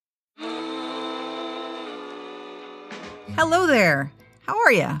Hello there. How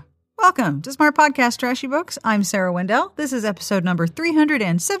are you? Welcome to Smart Podcast Trashy Books. I'm Sarah Wendell. This is episode number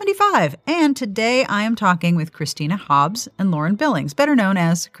 375, and today I am talking with Christina Hobbs and Lauren Billings, better known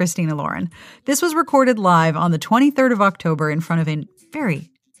as Christina Lauren. This was recorded live on the 23rd of October in front of a very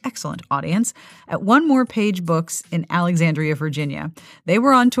excellent audience at One More Page Books in Alexandria, Virginia. They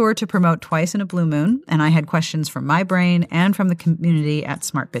were on tour to promote Twice in a Blue Moon, and I had questions from my brain and from the community at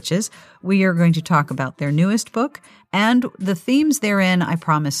Smart Bitches. We are going to talk about their newest book and the themes therein. I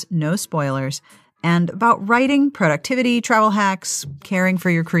promise no spoilers, and about writing, productivity, travel hacks, caring for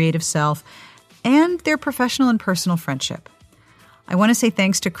your creative self, and their professional and personal friendship. I want to say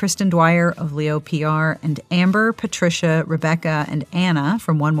thanks to Kristin Dwyer of LeoPR and Amber, Patricia, Rebecca, and Anna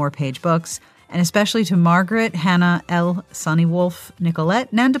from One More Page Books, and especially to Margaret, Hannah, Elle, Soni Wolf,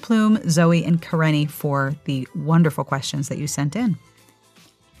 Nicolette, Nan de Plume, Zoe, and Kareni for the wonderful questions that you sent in.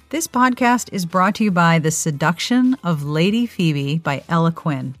 This podcast is brought to you by The Seduction of Lady Phoebe by Elle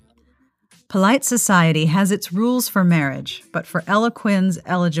Quinn. Polite society has its rules for marriage, but for Elle Quinn's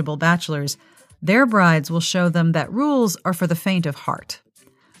eligible bachelors, their brides will show them that rules are for the faint of heart.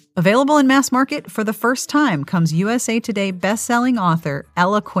 Available in mass market for the first time comes USA Today best-selling author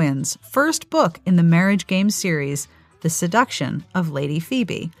Elle Quinn's first book in the Marriage Games series, The Seduction of Lady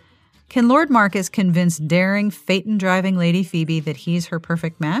Phoebe. Can Lord Marcus convince daring, Phaeton-driving Lady Phoebe that he's her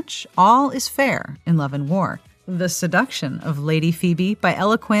perfect match? All is fair in love and war. The Seduction of Lady Phoebe by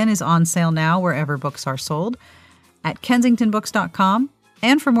Elle Quinn is on sale now wherever books are sold, at kensingtonbooks.com.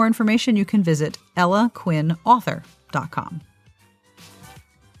 And for more information, you can visit ellaquinnauthor.com.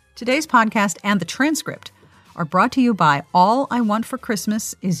 Today's podcast and the transcript are brought to you by All I Want for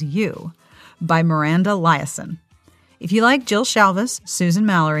Christmas Is You by Miranda Liasson. If you like Jill Shalvis, Susan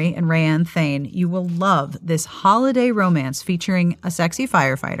Mallory, and Rayanne Thane, you will love this holiday romance featuring a sexy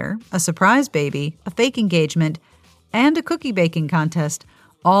firefighter, a surprise baby, a fake engagement, and a cookie baking contest,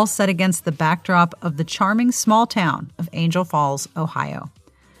 all set against the backdrop of the charming small town of Angel Falls, Ohio.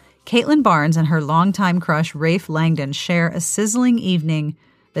 Caitlin Barnes and her longtime crush Rafe Langdon share a sizzling evening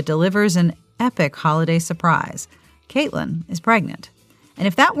that delivers an epic holiday surprise. Caitlin is pregnant. And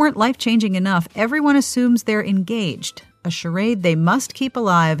if that weren't life-changing enough, everyone assumes they're engaged, a charade they must keep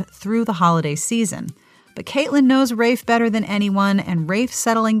alive through the holiday season. But Caitlin knows Rafe better than anyone, and Rafe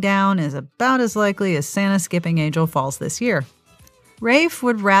settling down is about as likely as Santa skipping Angel Falls this year. Rafe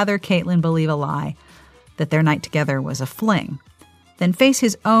would rather Caitlin believe a lie, that their night together was a fling, than face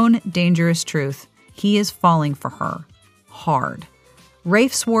his own dangerous truth. He is falling for her. Hard.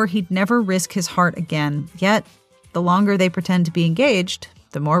 Rafe swore he'd never risk his heart again, yet the longer they pretend to be engaged,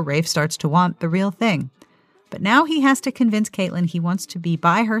 the more Rafe starts to want the real thing. But now he has to convince Caitlin he wants to be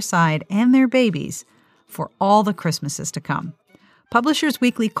by her side and their babies for all the Christmases to come. Publishers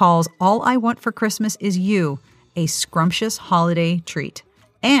Weekly calls All I Want for Christmas Is You a scrumptious holiday treat.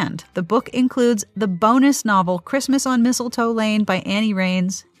 And the book includes the bonus novel Christmas on Mistletoe Lane by Annie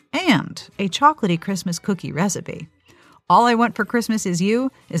Raines and a chocolatey Christmas cookie recipe. All I Want for Christmas Is You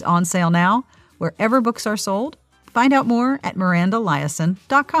is on sale now wherever books are sold. Find out more at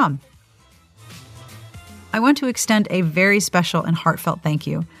mirandaliasson.com. I want to extend a very special and heartfelt thank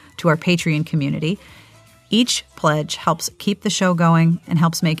you to our Patreon community. Each pledge helps keep the show going and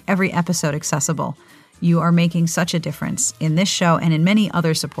helps make every episode accessible. You are making such a difference in this show and in many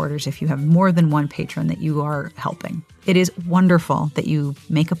other supporters if you have more than one patron that you are helping. It is wonderful that you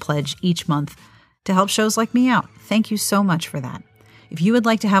make a pledge each month to help shows like me out. Thank you so much for that. If you would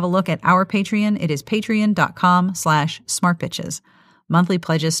like to have a look at our Patreon, it is patreon.com/smartbitches. Monthly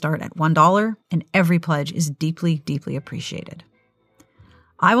pledges start at $1, and every pledge is deeply, deeply appreciated.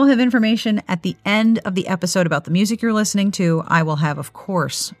 I will have information at the end of the episode about the music you're listening to. I will have, of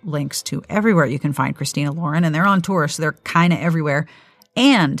course, links to everywhere you can find Christina Lauren, and they're on tour, so they're kind of everywhere.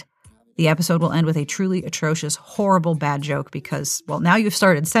 And the episode will end with a truly atrocious, horrible, bad joke because, well, now you've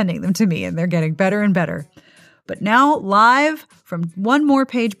started sending them to me, and they're getting better and better. But now, live from One More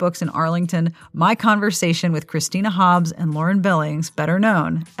Page Books in Arlington, my conversation with Christina Hobbs and Lauren Billings, better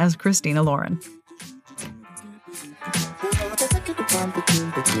known as Christina Lauren.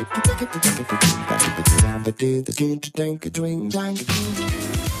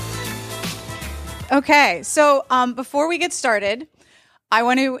 Okay, so before we get started, I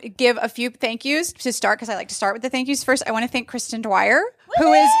want to give a few thank yous to start, because I like to start with the thank yous first. I want to thank Kristin Dwyer,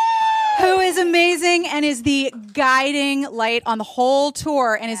 who is amazing and is the guiding light on the whole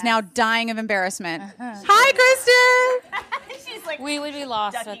tour and is now dying of embarrassment. Hi, Kristin! She's like, we would be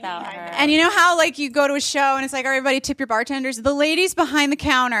lost without her. And you know how, like, you go to a show and it's like, everybody tip your bartenders? The ladies behind the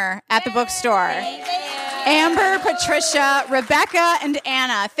counter at the bookstore. Amber, Patricia, Rebecca, and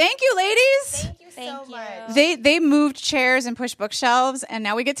Anna. Thank you, ladies. Thank you. much. They moved chairs and pushed bookshelves, and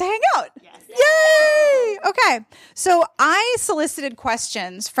now we get to hang out. Yes. Yay! Okay. So I solicited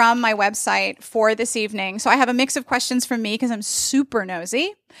questions from my website for this evening. So I have a mix of questions from me because I'm super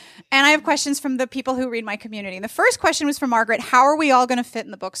nosy. And I have questions from the people who read my community. And the first question was from Margaret. How are we all going to fit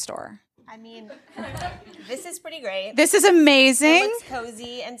in the bookstore? I mean, this is pretty great. This is amazing. It looks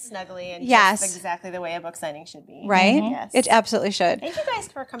cozy and snuggly and Yes. just exactly the way a book signing should be. Right? Yes. It absolutely should. Thank you guys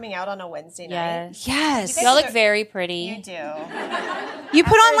for coming out on a Wednesday night. Yes. Yes. You Y'all guys look are- very pretty. You do. You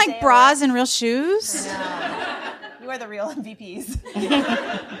put on After like Zayla. bras and real shoes. You are the real MVPs.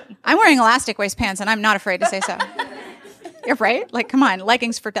 I'm wearing elastic waist pants and I'm not afraid to say so. You're right? Like, come on.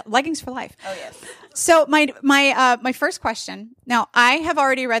 Leggings for life. Oh, yes. So my first question. Now, I have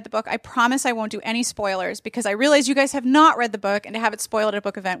already read the book. I promise I won't do any spoilers because I realize you guys have not read the book, and to have it spoiled at a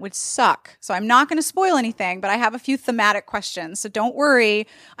book event would suck. So I'm not going to spoil anything, but I have a few thematic questions. So don't worry.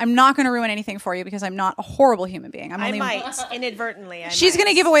 I'm not going to ruin anything for you because I'm not a horrible human being. I might, inadvertently. She's going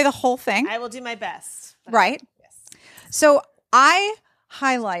to give away the whole thing. I will do my best. Right? Yes. So I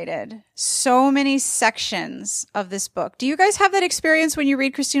highlighted so many sections of this book. Do you guys have that experience when you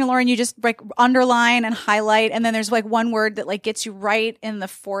read Christina Lauren? You just like underline and highlight, and then there's like one word that like gets you right in the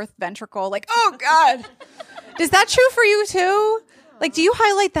fourth ventricle. Like, oh God. Is that true for you too? Like, do you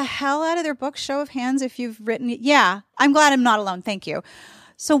highlight the hell out of their book? Show of hands if you've written it. Yeah. I'm glad I'm not alone. Thank you.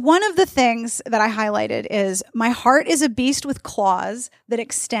 So one of the things that I highlighted is my heart is a beast with claws that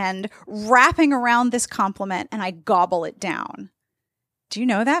extend, wrapping around this compliment, and I gobble it down. Do you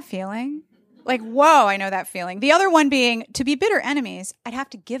know that feeling? Like, whoa, I know that feeling. The other one being, to be bitter enemies, I'd have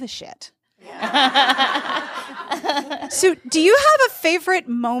to give a shit. So do you have a favorite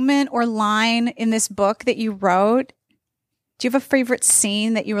moment or line in this book that you wrote? Do you have a favorite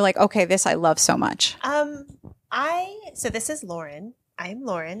scene that you were like, okay, this I love so much? So this is Lauren. I'm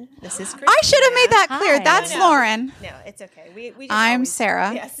Lauren. This is Christina. I should have made that clear. Hi. That's No. Lauren. No, it's okay. We just I'm always-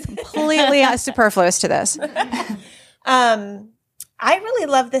 Sarah. Yes. Completely superfluous to this. I really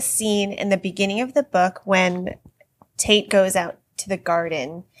love the scene in the beginning of the book when Tate goes out to the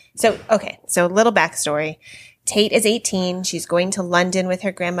garden. So a little backstory. Tate is 18. She's going to London with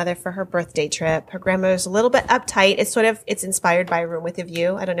her grandmother for her birthday trip. Her grandmother's a little bit uptight. It's inspired by A Room with a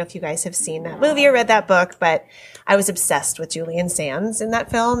View. I don't know if you guys have seen that movie or read that book, but I was obsessed with Julian Sands in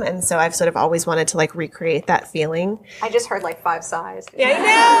that film. And so I've sort of always wanted to like recreate that feeling. I just heard like 5 sighs. Yeah,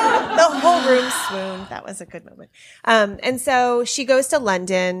 I know. The whole room swooned. That was a good moment. And so she goes to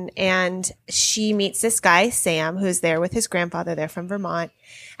London and she meets this guy, Sam, who's there with his grandfather. They're from Vermont.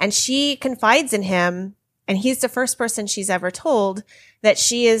 And she confides in him. And he's the first person she's ever told that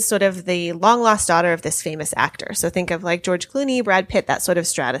she is sort of the long lost daughter of this famous actor. So think of like George Clooney, Brad Pitt, that sort of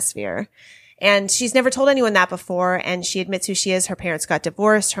stratosphere. And she's never told anyone that before. And she admits who she is. Her parents got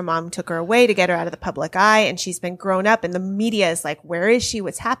divorced. Her mom took her away to get her out of the public eye. And she's been grown up and the media is like, where is she?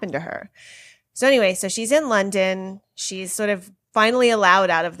 What's happened to her? So anyway, so she's in London. She's sort of finally allowed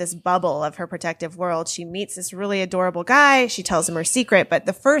out of this bubble of her protective world. She meets this really adorable guy. She tells him her secret. But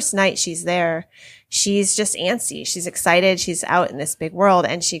the first night she's there, she's just antsy. She's excited. She's out in this big world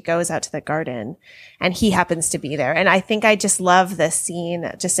and she goes out to the garden and he happens to be there. And I think I just love this scene,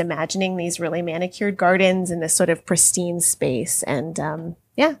 just imagining these really manicured gardens in this sort of pristine space. And,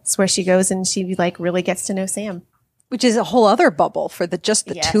 it's where she goes and she like really gets to know Sam. Which is a whole other bubble for the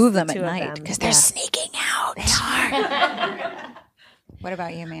Yes, two of them the at two of night them. because they're Yeah. sneaking out. They are. What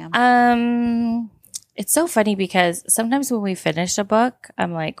about you, ma'am? It's so funny because sometimes when we finish a book,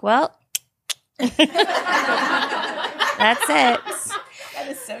 I'm like, well, that's it. That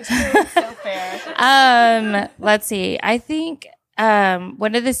is so true. So fair. Let's see. I think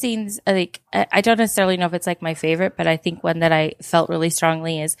one of the scenes, like, I don't necessarily know if it's like my favorite, but I think one that I felt really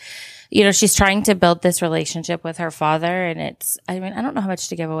strongly is, you know, she's trying to build this relationship with her father, and I don't know how much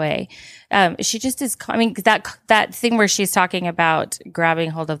to give away. She just is, that thing where she's talking about grabbing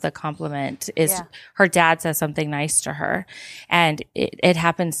hold of the compliment is her dad says something nice to her, and it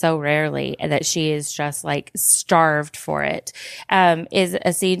happens so rarely that she is just like starved for it. Is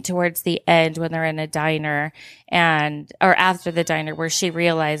a scene towards the end when they're in a diner or after the diner where she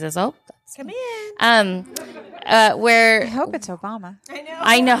realizes, oh, Come in. where I hope it's Obama.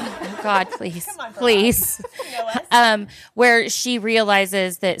 I know. Oh, God, please, on, please. You know us. Where she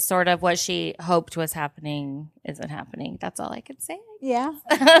realizes that sort of what she hoped was happening isn't happening. That's all I can say. Yeah,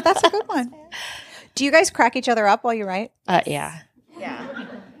 that's a good one. Do you guys crack each other up while you write? Yeah.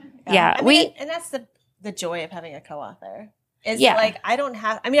 Yeah. I mean, and that's the joy of having a co-author. Is Yeah. like,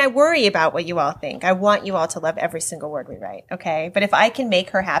 I worry about what you all think. I want you all to love every single word we write. Okay. But if I can make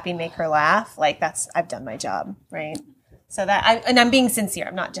her happy, make her laugh, like I've done my job. Right. So and I'm being sincere.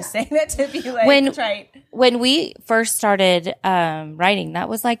 I'm not just saying that to be like when we first started writing, that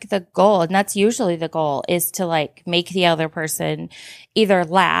was like the goal, and that's usually the goal, is to like make the other person either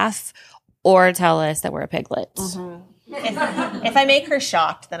laugh or tell us that we're a piglet. If I make her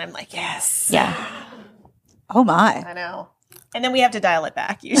shocked, then I'm like, yes. Yeah. Oh my. I know. And then we have to dial it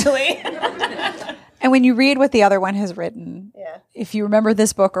back usually. And when you read what the other one has written, yeah. if you remember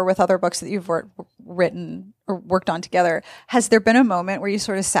this book or with other books that you've written or worked on together, has there been a moment where you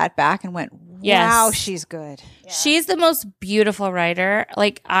sort of sat back and went, wow, she's good? Yeah. She's the most beautiful writer.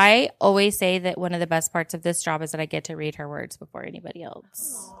 Like, I always say that one of the best parts of this job is that I get to read her words before anybody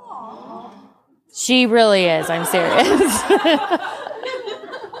else. Aww. She really is. I'm serious.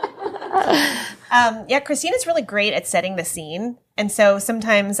 Christina's really great at setting the scene. And so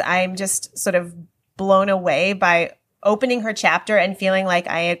sometimes I'm just sort of blown away by opening her chapter and feeling like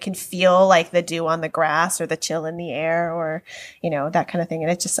I can feel like the dew on the grass or the chill in the air or, that kind of thing.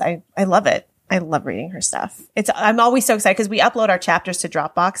 And it's just, I love it. I love reading her stuff. I'm always so excited because we upload our chapters to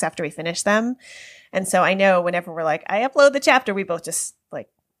Dropbox after we finish them. And so I know whenever we're like, I upload the chapter, we both just like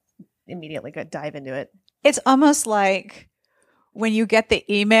immediately go dive into it. It's almost like when you get the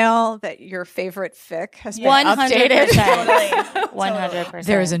email that your favorite fic has been 100%. updated. 100%.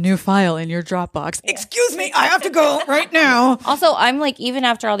 There is a new file in your Dropbox. Yeah. Excuse me, I have to go right now. Also, I'm like, even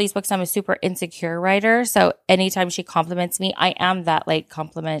after all these books, I'm a super insecure writer. So anytime she compliments me, I am that like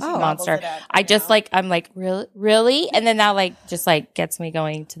compliment monster. I just like, I'm like, really? And then that like just like gets me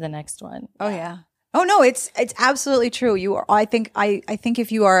going to the next one. Oh yeah. Oh no, it's absolutely true. You are. I think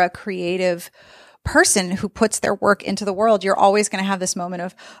if you are a creative person who puts their work into the world, you're always going to have this moment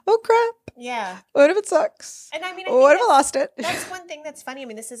of, oh crap. Yeah. What if it sucks? And I mean, what if I lost it? That's one thing that's funny. I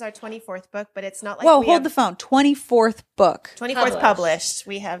mean, this is our 24th book, but it's not like hold the phone. 24th book. 24th published.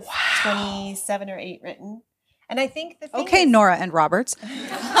 We have 27 or 8 written. And I think the thing is, Nora and Roberts.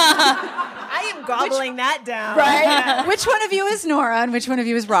 I am gobbling that down. Right. Which one of you is Nora and which one of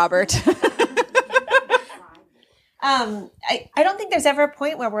you is Robert? I don't think there's ever a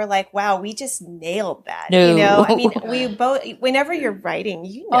point where we're like, wow, we just nailed that. No. I mean, we both, whenever you're writing,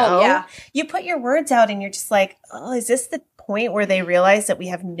 you put your words out and you're just like, oh, is this the point where they realize that we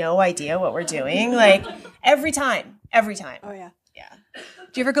have no idea what we're doing? Like every time. Oh yeah. Yeah.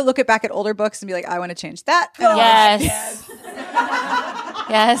 Do you ever go look back at older books and be like, I want to change that? Yes.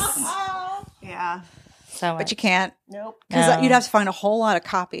 Yeah. So much. But you can't. Nope. Because you'd have to find a whole lot of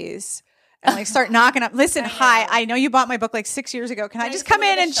copies. And like start knocking up. Listen, hi, I know you bought my book like 6 years ago. Can I just come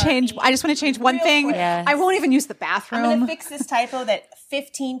in and change? I just want to change one thing. Yes. I won't even use the bathroom. I'm going to fix this typo that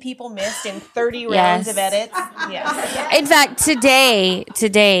 15 people missed in 30 rounds of edits. Yes. In fact,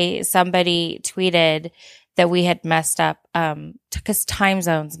 today somebody tweeted that we had messed up because time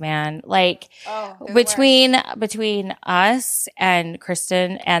zones, man. Like between us and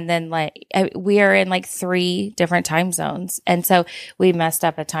Kristin, and then like we are in like 3 different time zones, and so we messed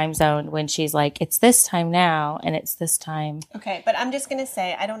up a time zone when she's like, it's this time now and it's this time. Okay, but I'm just gonna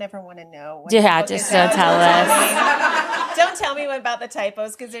say I don't ever want to know. What Just don't tell us. Don't tell me about the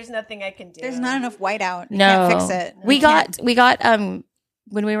typos because there's nothing I can do. There's not enough whiteout. You No, can't fix it. We got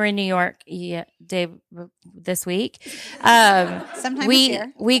when we were in New York, Dave, this week, Sometime this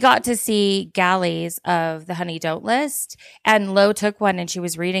year. we got to see galleys of The Honey Don't List, and Lo took one and she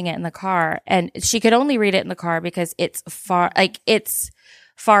was reading it in the car, and she could only read it in the car because it's far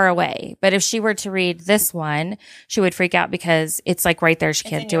away. But if she were to read this one, she would freak out because it's like right there. She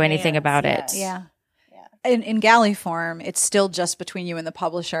can't do anything about it. Yeah. In galley form, it's still just between you and the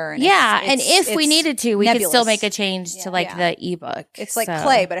publisher. And and if we needed to, we nebulous. could still make a change to like the ebook. It's like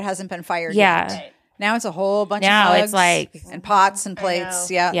clay, but it hasn't been fired yet. Right. Now it's a whole bunch now of mugs it's like and pots and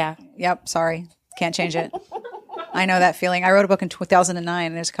plates. Yeah. Yep. Sorry. Can't change it. I know that feeling. I wrote a book in 2009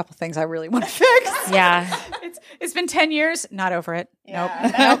 and there's a couple things I really want to fix. Yeah. It's been 10 years. Not over it.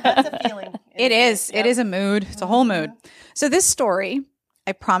 Yeah, Nope. That's a feeling. It is. Yep. It is a mood. It's a whole mood. So this story,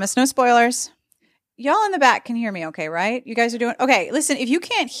 I promise no spoilers. Y'all in the back can hear me okay, right? You guys are doing okay. Listen, if you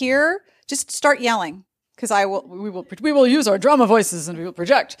can't hear, just start yelling because we will use our drama voices and we will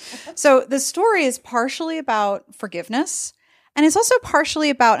project. So the story is partially about forgiveness, and it's also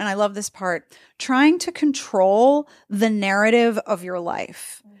partially about, and I love this part, trying to control the narrative of your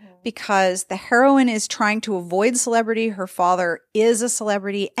life. Because the heroine is trying to avoid celebrity. Her father is a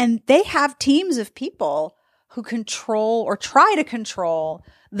celebrity, and they have teams of people who control or try to control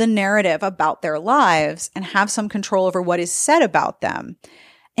the narrative about their lives and have some control over what is said about them.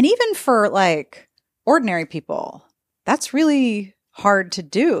 And even for like ordinary people, that's really hard to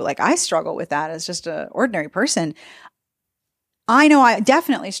do. Like I struggle with that as just an ordinary person. I know I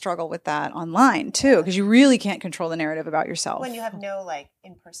definitely struggle with that online too, because you really can't control the narrative about yourself. When you have no like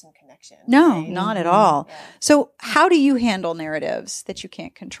in-person connection. No, right? not at all. Yeah. So how do you handle narratives that you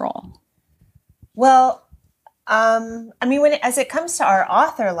can't control? Well, I mean, as it comes to our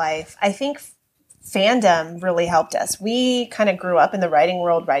author life, I think fandom really helped us. We kind of grew up in the writing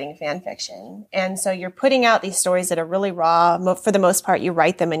world, writing fan fiction. And so you're putting out these stories that are really raw. For the most part, you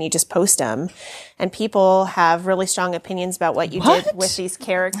write them and you just post them. And people have really strong opinions about what you did with these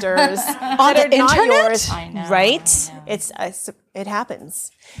characters on the not internet? yours. I know, right? I know. It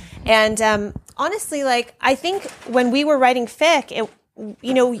happens. And honestly, like, I think when we were writing fic,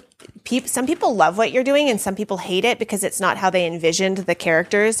 some people love what you're doing and some people hate it because it's not how they envisioned the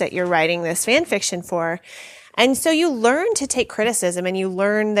characters that you're writing this fan fiction for. And so you learn to take criticism and you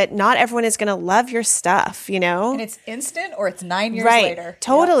learn that not everyone is going to love your stuff, And it's instant or it's 9 years later.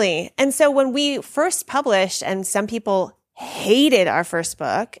 Totally. Yep. And so when we first published and some people hated our first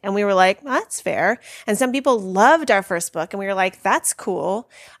book and we were like, that's fair. And some people loved our first book and we were like, that's cool.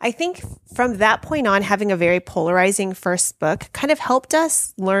 I think from that point on, having a very polarizing first book kind of helped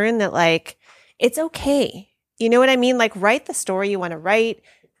us learn that like, it's okay. You know what I mean? Like write the story you want to write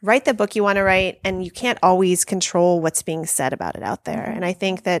the book you want to write, and you can't always control what's being said about it out there. And I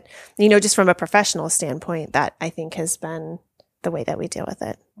think that, just from a professional standpoint, that I think has been the way that we deal with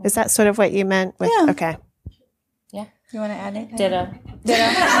it. Is that sort of what you meant? Yeah. Okay. Yeah. You want to add anything? Ditto.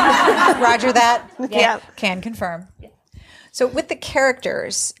 Roger that. Yeah. Can confirm. Yeah. So with the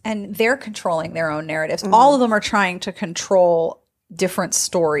characters, and they're controlling their own narratives, all of them are trying to control different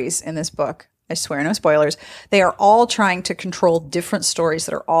stories in this book. I swear, no spoilers. They are all trying to control different stories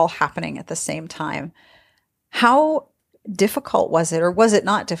that are all happening at the same time. How difficult was it, or was it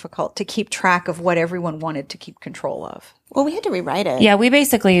not difficult to keep track of what everyone wanted to keep control of? Well, we had to rewrite it. Yeah, we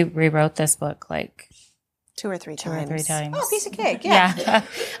basically rewrote this book like two or three times. Oh, piece of cake. Yeah.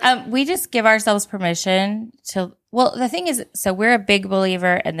 We just give ourselves permission to, well, the thing is, so we're a big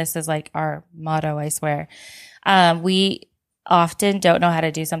believer, and this is like our motto, I swear. We often don't know how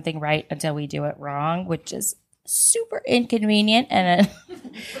to do something right until we do it wrong, which is super inconvenient and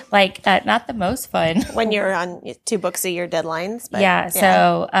not the most fun when you're on 2 books a year deadlines. But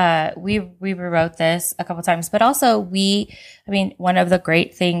So we rewrote this a couple times, but also one of the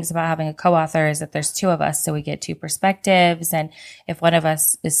great things about having a co-author is that there's 2 of us, so we get 2 perspectives, and if one of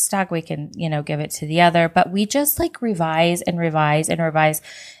us is stuck, we can give it to the other. But we just like revise and revise and revise,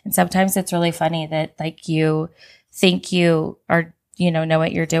 and sometimes it's really funny that like you think you are know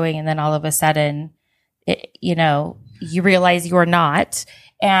what you're doing, and then all of a sudden you realize you're not.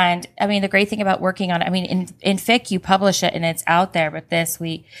 And the great thing about working on it, in fic, you publish it and it's out there, but this,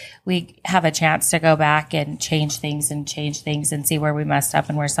 we have a chance to go back and change things and see where we messed up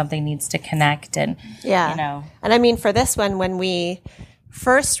and where something needs to connect. And, And for this one, when we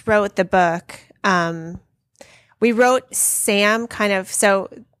first wrote the book, we wrote Sam kind of, so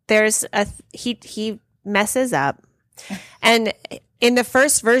there's he messes up. And in the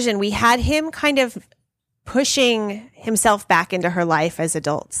first version, we had him kind of pushing himself back into her life as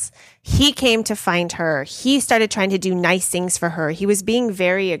adults. He came to find her. He started trying to do nice things for her. He was being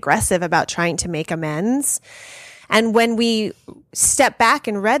very aggressive about trying to make amends. And when we stepped back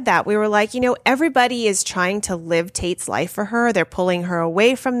and read that, we were like, everybody is trying to live Tate's life for her. They're pulling her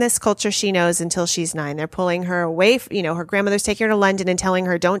away from this culture she knows until she's 9. They're pulling her away. Her grandmother's taking her to London and telling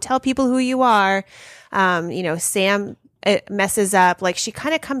her, don't tell people who you are. Sam messes up. Like, she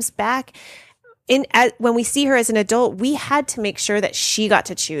kind of comes back. When we see her as an adult, we had to make sure that she got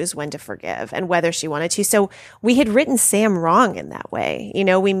to choose when to forgive and whether she wanted to. So we had written Sam wrong in that way.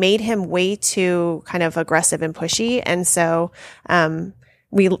 We made him way too kind of aggressive and pushy. And so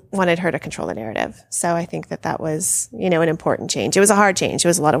we wanted her to control the narrative. So I think that was, an important change. It was a hard change. It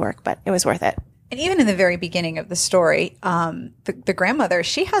was a lot of work, but it was worth it. And even in the very beginning of the story, the grandmother,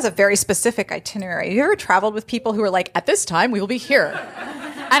 she has a very specific itinerary. Have you ever traveled with people who are like, at this time, we will be here.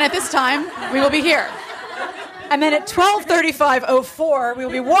 And at this time, we will be here. And then at 12:35:04, we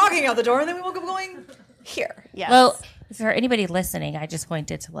will be walking out the door, and then we will be going here. Yes. Well, for anybody listening, I just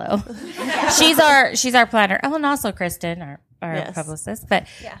pointed to Lo. She's our planner. Oh, and also Kristin, our publicist. But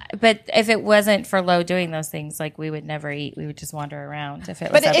if it wasn't for Lo doing those things, like, we would never eat. We would just wander around. If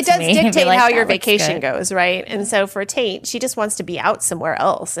it was But up it to does me, dictate like, how that your looks vacation good. goes, right? And so for Tate, she just wants to be out somewhere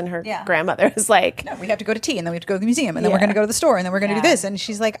else, and her grandmother is like, no, we have to go to tea, and then we have to go to the museum, and then we're going to go to the store, and then we're going to do this. And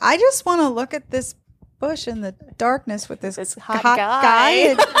she's like, I just want to look at this bush in the darkness with this hot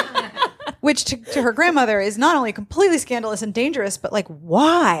guy. Which to her grandmother is not only completely scandalous and dangerous, but like,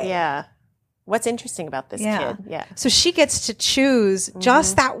 why? Yeah. What's interesting about this kid? Yeah. So she gets to choose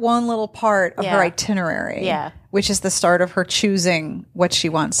just that one little part of her itinerary. Yeah. Which is the start of her choosing what she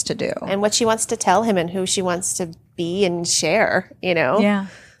wants to do. And what she wants to tell him and who she wants to be and share, you know? Yeah.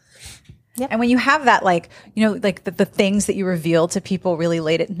 Yep. And when you have that, like, you know, like the things that you reveal to people really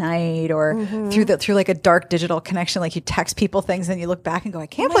late at night or through like a dark digital connection, like you text people things and you look back and go, I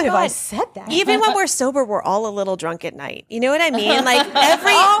can't believe I said that. Even when we're sober, we're all a little drunk at night. You know what I mean? Like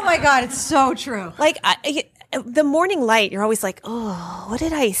oh my God, it's so true. Like the morning light, you're always like, oh, what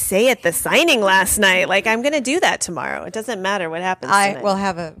did I say at the signing last night? Like, I'm going to do that tomorrow. It doesn't matter what happens tonight. I will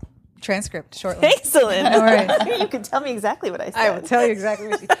have a transcript shortly. Excellent. All right. You can tell me exactly what I said. I will tell you exactly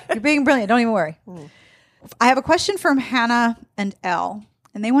what you're being brilliant. Don't even worry. I have a question from Hannah and Elle,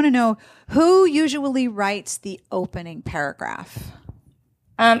 and they want to know who usually writes the opening paragraph.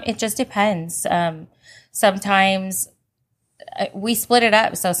 It just depends. Sometimes we split it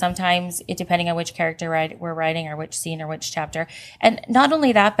up. So sometimes depending on which character we're writing or which scene or which chapter. And not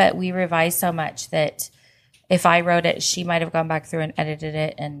only that, but we revise so much that if I wrote it, she might have gone back through and edited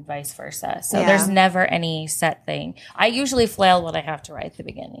it and vice versa. So there's never any set thing. I usually flail what I have to write at the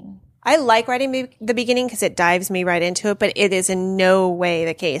beginning. I like writing the beginning because it dives me right into it, but it is in no way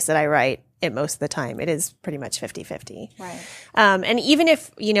the case that I write it most of the time. It is pretty much 50-50. Right. And even if,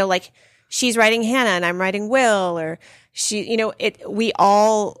 you know, like she's writing Hannah and I'm writing Will, or she, you know, we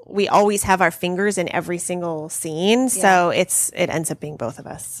always have our fingers in every single scene. So it ends up being both of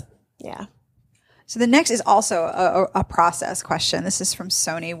us. Yeah. So the next is also a process question. This is from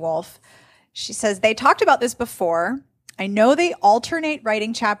Soni Wolf. She says, they talked about this before. I know they alternate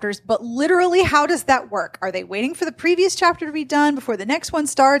writing chapters, but literally, how does that work? Are they waiting for the previous chapter to be done before the next one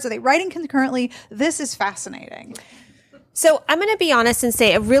starts? Are they writing concurrently? This is fascinating. So I'm going to be honest and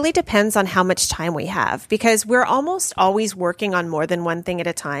say it really depends on how much time we have, because we're almost always working on more than one thing at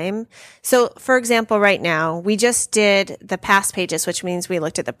a time. So for example, right now, we just did the past pages, which means we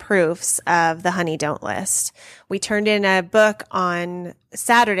looked at the proofs of the Honey Don't list. We turned in a book on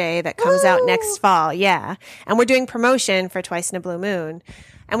Saturday that comes out next fall. Yeah. And we're doing promotion for Twice in a Blue Moon.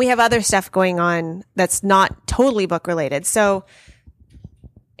 And we have other stuff going on that's not totally book related. So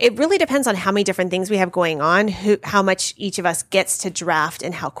it really depends on how many different things we have going on, how much each of us gets to draft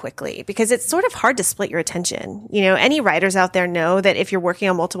and how quickly, because it's sort of hard to split your attention. You know, any writers out there know that if you're working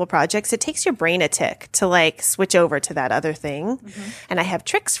on multiple projects, it takes your brain a tick to like switch over to that other thing. And I have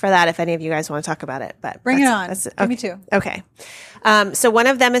tricks for that if any of you guys want to talk about it, but bring it on. Okay. Give me two. Okay. So one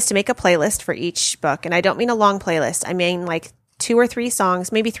of them is to make a playlist for each book. And I don't mean a long playlist. I mean like 2 or 3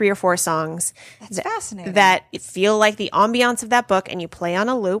 songs, maybe 3 or 4 songs. That's fascinating. That feel like the ambiance of that book, and you play on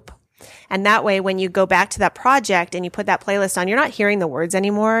a loop. And that way, when you go back to that project and you put that playlist on, you're not hearing the words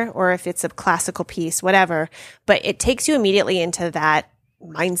anymore, or if it's a classical piece, whatever, but it takes you immediately into that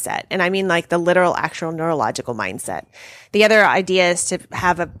mindset. And I mean like the literal, actual neurological mindset. The other idea is to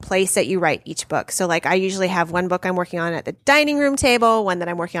have a place that you write each book. So like I usually have one book I'm working on at the dining room table, one that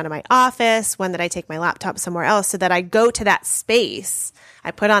I'm working on in my office, one that I take my laptop somewhere else, so that I go to that space.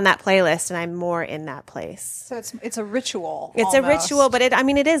 I put on that playlist and I'm more in that place. So it's a ritual. It's almost a ritual, but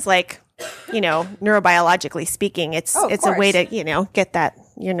it is like, you know, neurobiologically speaking, it's a way to, you know, get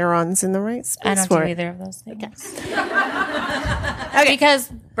your neurons in the right space. I don't do either of those things. Okay. Because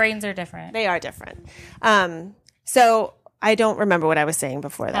brains are different. They are different. So I don't remember what I was saying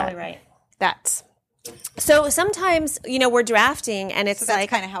before that. Probably right. So sometimes, you know, we're drafting and it's so that's like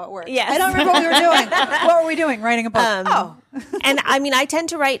kind of how it works. Yes. I don't remember what we were doing. What were we doing? Writing a book. And I mean, I tend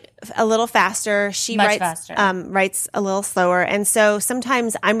to write a little faster. She Much writes faster. Writes a little slower. And so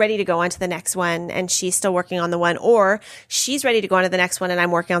sometimes I'm ready to go on to the next one and she's still working on the one, or she's ready to go on to the next one and I'm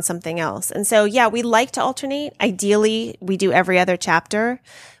working on something else. And so, yeah, we like to alternate. Ideally, we do every other chapter,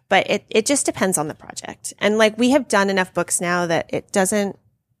 but it just depends on the project. And like we have done enough books now that it doesn't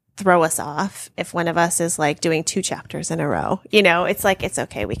throw us off if one of us is like doing 2 chapters in a row. You know, it's like, it's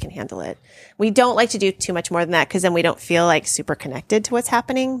okay. We can handle it. We don't like to do too much more than that because then we don't feel like super connected to what's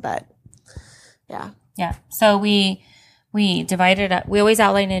happening. But yeah. Yeah. So we divide it up. We always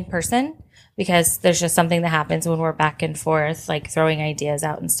outline in person because there's just something that happens when we're back and forth, like throwing ideas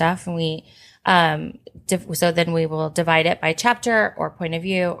out and stuff. And we, so then we will divide it by chapter or point of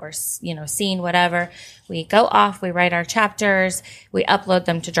view or, you know, scene, whatever. We go off, we write our chapters, we upload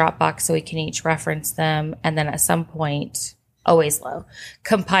them to Dropbox so we can each reference them. And then at some point always low,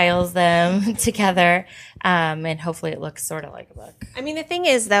 compiles them together. And hopefully it looks sort of like a book. I mean, the thing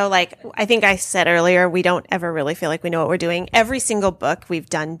is, though, like I think I said earlier, we don't ever really feel like we know what we're doing. Every single book we've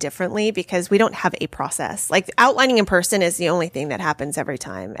done differently because we don't have a process. Like outlining in person is the only thing that happens every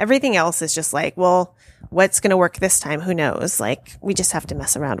time. Everything else is just like, well, what's going to work this time? Who knows? Like we just have to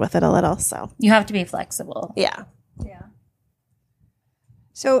mess around with it a little. So you have to be flexible. Yeah. Yeah.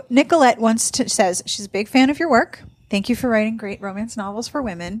 So Nicolette says she's a big fan of your work. Thank you for writing great romance novels for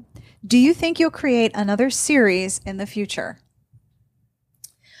women. Do you think you'll create another series in the future?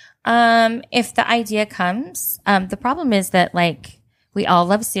 If the idea comes, the problem is that like we all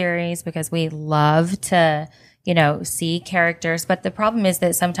love series because we love to, see characters. But the problem is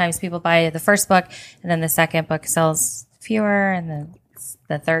that sometimes people buy the first book and then the second book sells fewer and then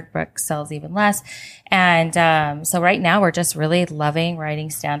the third book sells even less. And so right now we're just really loving writing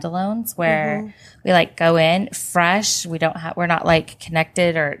standalones where we like go in fresh. We're not like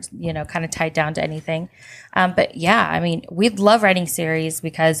connected or, kind of tied down to anything. But yeah, I mean, we love writing series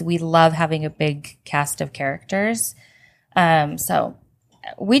because we love having a big cast of characters. So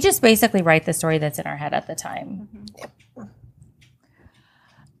we just basically write the story that's in our head at the time. Mm-hmm.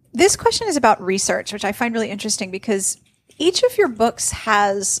 This question is about research, which I find really interesting because each of your books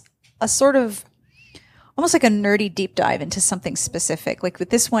has a sort of almost like a nerdy deep dive into something specific. Like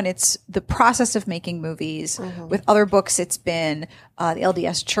with this one, it's the process of making movies. With other books, it's been the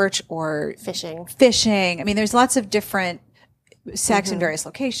LDS Church or fishing. I mean, there's lots of different sex in various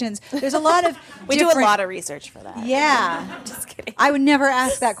locations. There's a lot of we do a lot of research for that. Yeah. Just kidding. I would never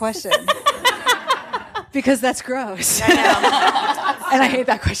ask that question because that's gross. I know. And I hate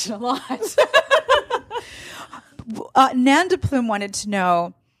that question a lot. Nan de Plume wanted to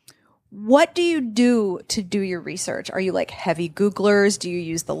know, what do you do to do your research? Are you like heavy Googlers? Do you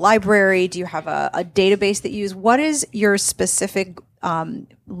use the library? Do you have a database that you use? What is your specific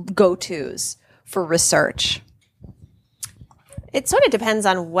go-tos for research? It sort of depends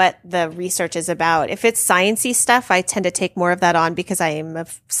on what the research is about. If it's sciencey stuff, I tend to take more of that on because I am a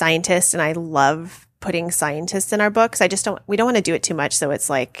scientist and I love putting scientists in our books. We don't want to do it too much. So it's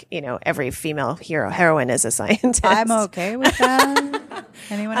like, every female heroine is a scientist. I'm okay with that.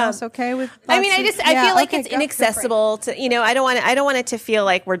 Anyone else okay with that? I feel like it's inaccessible to, I don't want it to feel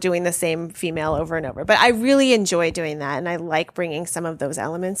like we're doing the same female over and over, but I really enjoy doing that. And I like bringing some of those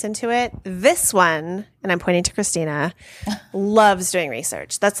elements into it. This one, and I'm pointing to Christina, loves doing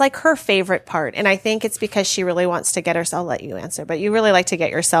research. That's like her favorite part. And I think it's because she really wants to get herself, I'll let you answer, but you really like to get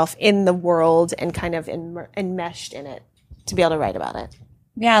yourself in the world and kind of enmeshed in it to be able to write about it.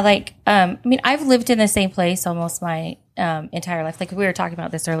 Yeah, like, I've lived in the same place almost my entire life. Like we were talking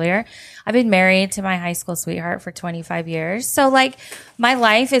about this earlier. I've been married to my high school sweetheart for 25 years. So like my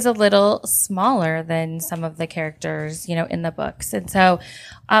life is a little smaller than some of the characters, in the books. And so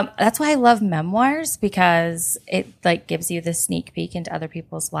that's why I love memoirs because it like gives you the sneak peek into other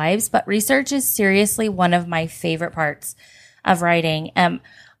people's lives. But research is seriously one of my favorite parts of writing.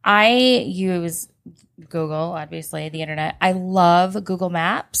 I use Google, obviously, the internet. I love Google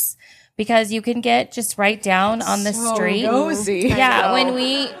Maps because you can get just right down on the street. Nosy. Yeah, when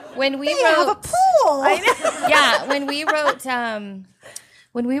we they wrote have a pool. yeah, when we wrote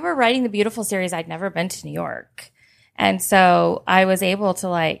when we were writing the Beautiful series, I'd never been to New York. And so I was able to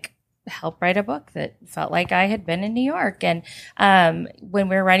like help write a book that felt like I had been in New York. And when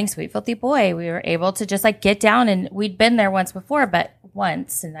we were writing Sweet Filthy Boy, we were able to just like get down, and we'd been there once before,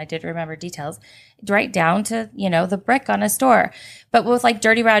 and I did remember details, right down to, the brick on a store. But with like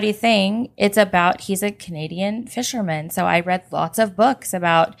Dirty Rowdy Thing, it's about, he's a Canadian fisherman. So I read lots of books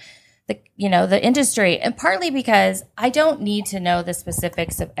about the industry, and partly because I don't need to know the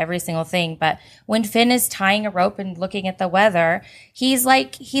specifics of every single thing. But when Finn is tying a rope and looking at the weather, he's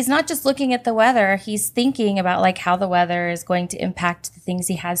not just looking at the weather. He's thinking about like how the weather is going to impact the things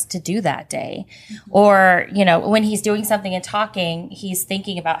he has to do that day. Mm-hmm. Or, when he's doing something and talking, he's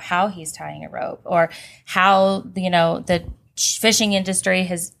thinking about how he's tying a rope or how, the fishing industry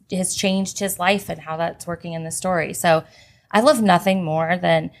has changed his life and how that's working in the story. So I love nothing more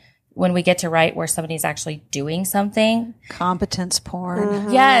than when we get to write where somebody's actually doing something. Competence porn.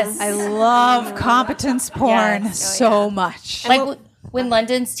 Mm-hmm. Yes. I love competence porn so much. Like when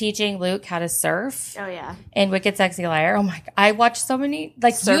London's teaching Luke how to surf. Oh, yeah. In Wicked Sexy Liar. Oh, my God. I watched so many,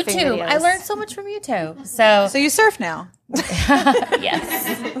 like surfing YouTube. videos. I learned so much from YouTube. So you surf now?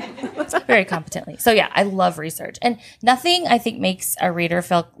 Yes. Very competently. So, yeah, I love research. And nothing, I think, makes a reader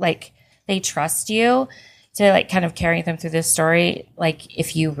feel like they trust you to like kind of carry them through this story, like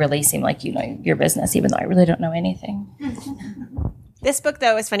if you really seem like you know your business, even though I really don't know anything. This book,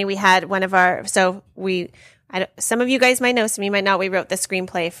 though, is funny. We had one of our, some of you guys might know, some of you might not. We wrote the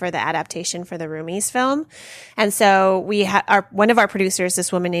screenplay for the adaptation for the Roomies film. And so we one of our producers,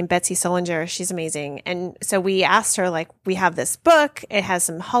 this woman named Betsy Solinger, she's amazing. And so we asked her, like, we have this book. It has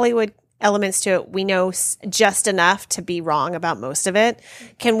some Hollywood elements to it. We know just enough to be wrong about most of it.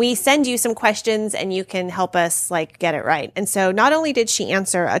 Can we send you some questions and you can help us like get it right? And so not only did she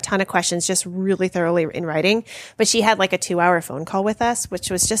answer a ton of questions just really thoroughly in writing, but she had like a 2-hour phone call with us, which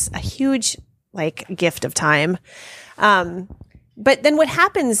was just a huge like gift of time. But then what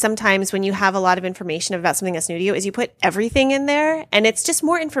happens sometimes when you have a lot of information about something that's new to you is you put everything in there and it's just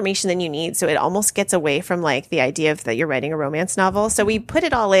more information than you need. So it almost gets away from like the idea of that you're writing a romance novel. So we put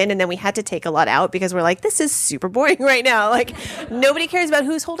it all in and then we had to take a lot out because we're like, this is super boring right now. Like nobody cares about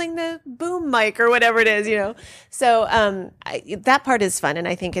who's holding the boom mic or whatever it is, you know? So, that part is fun. And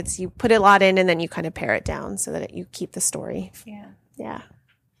I think you put a lot in and then you kind of pare it down so that you keep the story. Yeah. Yeah.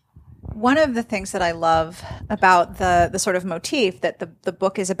 One of the things that I love about the sort of motif that the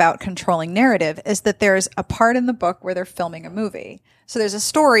book is about controlling narrative is that there's a part in the book where they're filming a movie. So there's a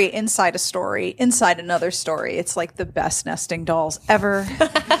story inside another story. It's like the best nesting dolls ever.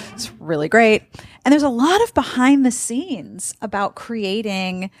 It's really great. And there's a lot of behind the scenes about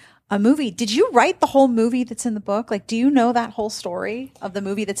creating a movie. Did you write the whole movie that's in the book? Like, do you know that whole story of the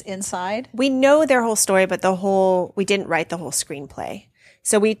movie that's inside? We know their whole story, but we didn't write the whole screenplay.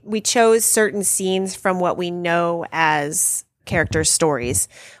 So we chose certain scenes from what we know as characters' stories.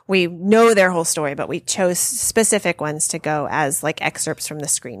 We know their whole story, but we chose specific ones to go as like excerpts from the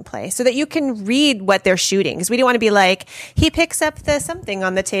screenplay so that you can read what they're shooting. Because we don't want to be like, he picks up the something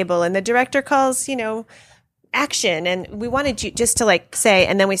on the table and the director calls, action. And we wanted you just to like say,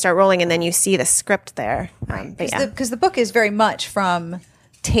 and then we start rolling and then you see the script there. Because the book is very much from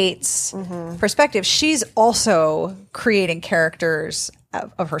Tate's perspective. She's also creating characters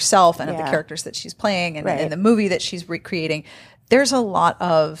of herself and of the characters that she's playing and in the movie that she's recreating. There's a lot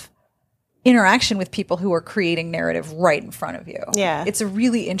of interaction with people who are creating narrative right in front of you. Yeah. It's a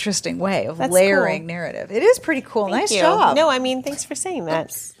really interesting way of layering narrative. It is pretty cool. Nice job. No, I mean, thanks for saying that.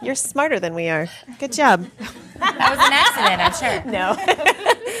 Oops. You're smarter than we are. Good job. That was an accident, I'm sure.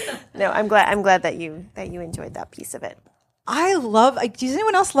 No, I'm glad that you enjoyed that piece of it. I love, does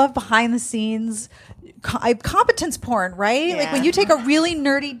anyone else love behind the scenes competence porn, right? Yeah. Like when you take a really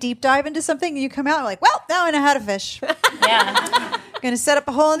nerdy deep dive into something and you come out like, well, now I know how to fish. Yeah. Going to set up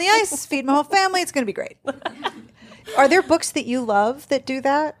a hole in the ice, feed my whole family. It's going to be great. Are there books that you love that do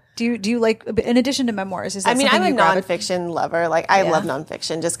that? Do you like, in addition to memoirs, is that I'm a nonfiction lover. Like I love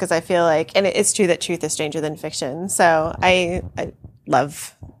nonfiction just because I feel like, and it's true that truth is stranger than fiction. So I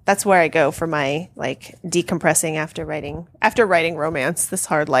love, that's where I go for my like decompressing after writing romance, this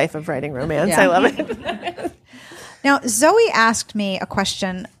hard life of writing romance. Yeah. I love it. Now, Zoe asked me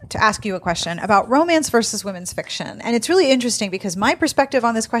to ask you a question about romance versus women's fiction. And it's really interesting because my perspective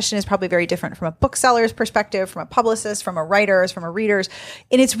on this question is probably very different from a bookseller's perspective, from a publicist, from a writer's, from a reader's.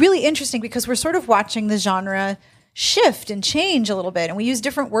 And it's really interesting because we're sort of watching the genre shift and change a little bit. And we use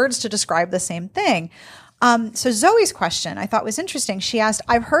different words to describe the same thing. So Zoe's question I thought was interesting. She asked,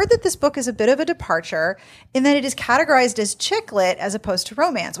 I've heard that this book is a bit of a departure in that it is categorized as chick lit as opposed to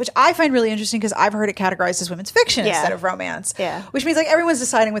romance, which I find really interesting because I've heard it categorized as women's fiction instead of romance. Yeah. Which means like everyone's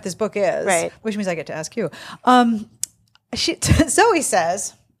deciding what this book is. Right. Which means I get to ask you. Zoe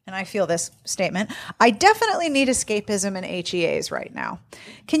says, and I feel this statement, I definitely need escapism and HEAs right now.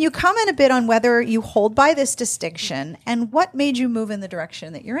 Can you comment a bit on whether you hold by this distinction and what made you move in the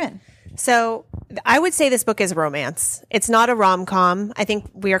direction that you're in? So I would say this book is romance. It's not a rom-com. I think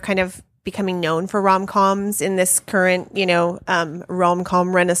we are kind of becoming known for rom-coms in this current,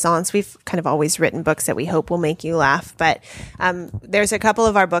 rom-com renaissance. We've kind of always written books that we hope will make you laugh. But there's a couple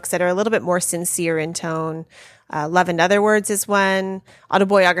of our books that are a little bit more sincere in tone. Love in Other Words is one.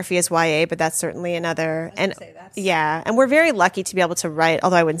 Autobiography is YA, but that's certainly another. And we're very lucky to be able to write,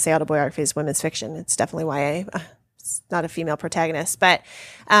 although I wouldn't say autobiography is women's fiction. It's definitely YA. Not a female protagonist, but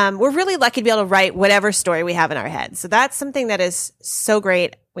we're really lucky to be able to write whatever story we have in our head. So that's something that is so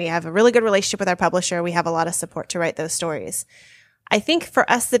great. We have a really good relationship with our publisher. We have a lot of support to write those stories. I think for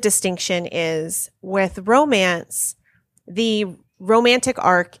us, the distinction is with romance, the romantic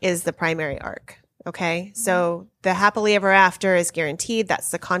arc is the primary arc. Okay. So the happily ever after is guaranteed. That's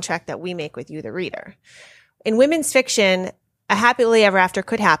the contract that we make with you, the reader. In women's fiction, a happily ever after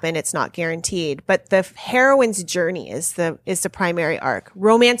could happen. It's not guaranteed, but the heroine's journey is the primary arc.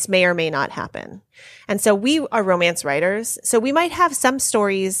 Romance may or may not happen. And so we are romance writers. So we might have some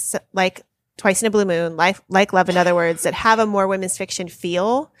stories like Twice in a Blue Moon, like Love in Other Words, that have a more women's fiction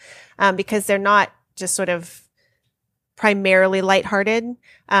feel, because they're not just sort of primarily lighthearted,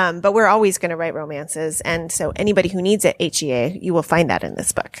 but we're always going to write romances. And so anybody who needs it, HEA, you will find that in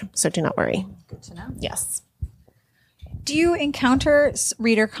this book. So do not worry. Good to know. Yes. Do you encounter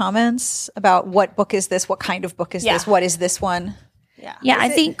reader comments about what book is this? What kind of book is this? What is this one? Yeah, I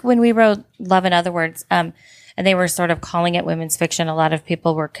think when we wrote Love in Other Words, and they were sort of calling it women's fiction, a lot of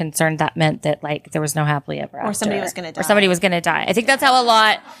people were concerned that meant that like there was no happily ever after. Or somebody was going to die. Or somebody was going to die. I think that's how a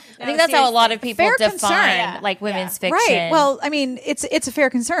lot of people Fair define concern. like women's fiction. Right. Well, I mean, it's a fair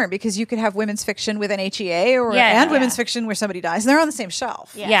concern because you could have women's fiction with an HEA and women's fiction where somebody dies, and they're on the same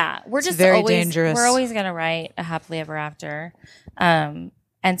shelf. Yeah. We're just very always dangerous. We're always going to write a happily ever after. And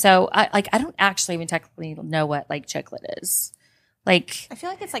so I don't actually even technically know what like chick lit is. Like, I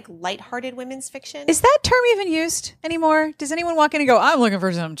feel like it's like lighthearted women's fiction. Is that term even used anymore? Does anyone walk in and go, I'm looking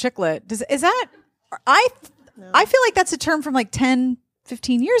for some chick lit? Is that, I feel like that's a term from like 10,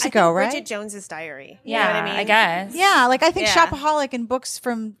 15 years ago, think right? Bridget Jones's Diary. You yeah, know what I mean? guess. Yeah, like I think Yeah. Shopaholic and books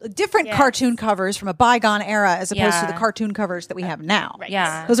from different cartoon covers from a bygone era as opposed to Yeah. the cartoon covers that we have now. Right.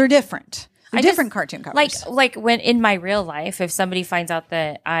 Yeah. Those are different. They're I just- different cartoon covers. Like when in my real life, if somebody finds out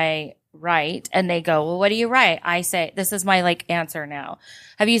that I write and they go, well, what do you write? I say, this is my like answer now.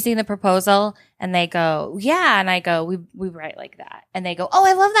 Have you seen The Proposal? And they go, yeah. And I go, we write like that. And they go, oh,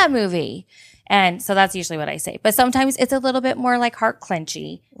 I love that movie. And so that's usually what I say. But sometimes it's a little bit more like heart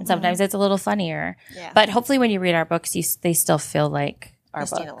clenchy and sometimes it's a little funnier. Yeah. But hopefully when you read our books, they still feel like our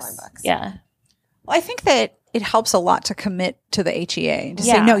Christina books. Lauren books. Yeah. Well, I think that it helps a lot to commit to the HEA to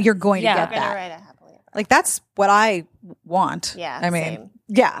say, Yeah. no, you're going to Yeah. get I'm going to that. write a happily ever. Like that's what I want. Yeah, I mean, same.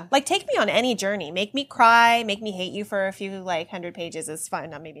 yeah. Like, take me on any journey. Make me cry. Make me hate you for a few, like, 100 pages is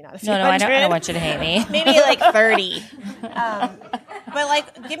fine. Not, maybe not a few No, I hundred. don't want you to hate me. Maybe, like, 30. But,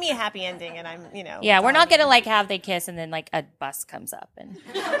 like, give me a happy ending and I'm, Yeah, we're not going to like have they kiss and then like a bus comes up and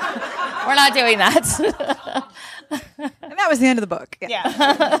we're not doing that. And that was the end of the book.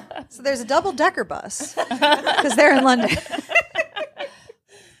 Yeah. So there's a double-decker bus because they're in London.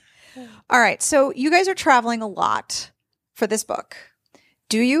 All right. So you guys are traveling a lot for this book.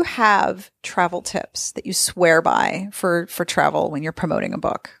 Do you have travel tips that you swear by for travel when you're promoting a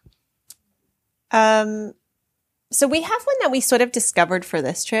book? So we have one that we sort of discovered for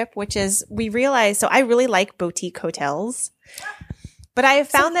this trip, which is we realized, so I really like boutique hotels, but I have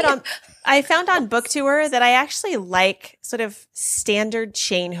found I found on Book Tour that I actually like sort of standard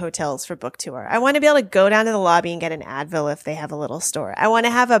chain hotels for Book Tour. I want to be able to go down to the lobby and get an Advil if they have a little store. I want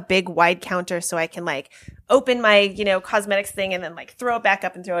to have a big wide counter so I can like open my, cosmetics thing and then like throw it back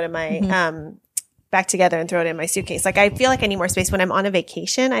up and throw it in my, back together and throw it in my suitcase. Like I feel like I need more space when I'm on a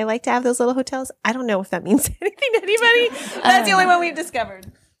vacation. I like to have those little hotels. I don't know if that means anything to anybody. That's the only one we've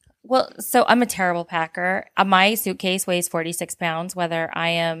discovered. Well, so I'm a terrible packer. My suitcase weighs 46 pounds, whether I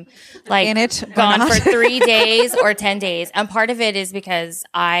am like In it or gone not. for 3 days or 10 days. And part of it is because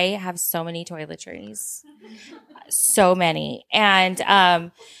I have so many toiletries, so many. And, I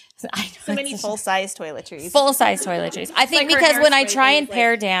know So many full-size toiletries. full-size toiletries. I think Like her because when I hairspray try things, and like-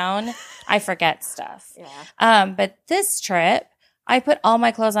 pare down, I forget stuff. Yeah. But this trip, I put all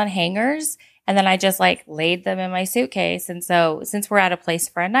my clothes on hangers and then I just like laid them in my suitcase. And so since we're at a place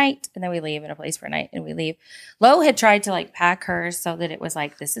for a night and then we leave, and a place for a night and we leave, Lo had tried to like pack hers so that it was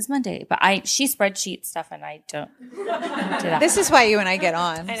like, this is Monday, but she spreadsheet stuff and I don't do that. This is why you and I get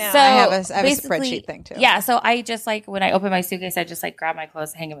on. I know. So I have a basically- spreadsheet thing too. Yeah. So I just like, when I open my suitcase, I just like grab my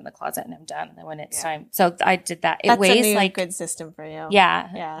clothes, hang them in the closet and I'm done. And then when it's time. So I did that. It That's weighs a new like, good system for you. yeah.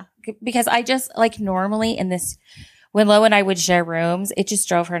 Yeah. Because I just like normally in this, when Lo and I would share rooms, it just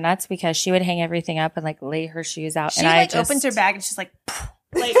drove her nuts because she would hang everything up and like lay her shoes out. She and like I just opens her bag and she's like,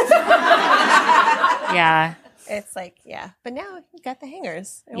 like yeah. it's like, yeah. But now you got the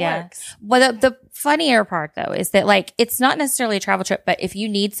hangers. It Yeah. works. Well, the funnier part though is that like it's not necessarily a travel trip, but if you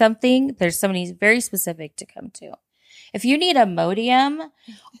need something, there's somebody very specific to come to. If you need a Modium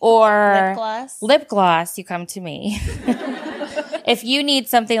or Lip gloss. you come to me. If you need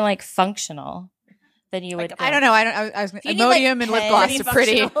something like functional, then you would. I don't know. I was you need, like, Imodium and lip pens- gloss are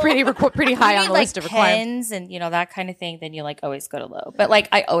pretty high you on need, the like, list of requirements. pens and that kind of thing, then you like always go to Lo. But like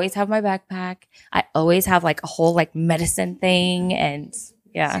I always have my backpack. I always have like a whole like medicine thing and So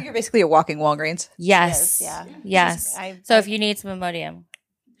yeah. you're basically a walking Walgreens. Yes. Yes, yeah. Yes. I- So if you need some Imodium,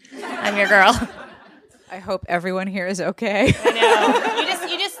 I'm your girl. I hope everyone here is okay. I know.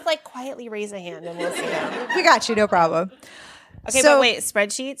 You just like quietly raise a hand and we'll see them. We got you, no problem. Okay, So- but wait,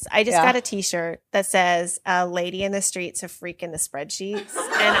 spreadsheets. I just Yeah. got a T-shirt that says "A lady in the streets, a freak in the spreadsheets,"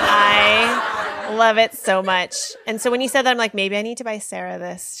 and I love it so much. And so when you said that, I'm like, maybe I need to buy Sarah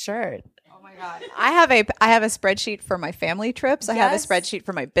this shirt. God. I have a spreadsheet for my family trips. I have a spreadsheet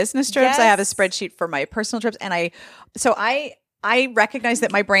for my business trips. I have a spreadsheet for my personal trips. And I recognize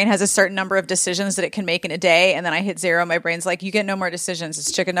that my brain has a certain number of decisions that it can make in a day. And then I hit 0. My brain's like, you get no more decisions.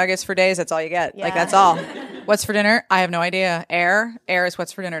 It's chicken nuggets for days. That's all you get. Like, that's all. What's for dinner? I have no idea. Air is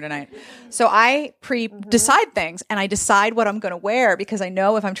what's for dinner tonight. So I decide things, and I decide what I'm going to wear, because I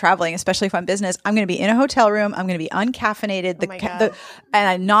know if I'm traveling, especially if I'm business, I'm going to be in a hotel room. I'm going to be uncaffeinated.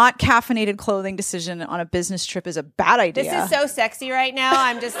 And a not caffeinated clothing decision on a business trip is a bad idea. This is so sexy right now.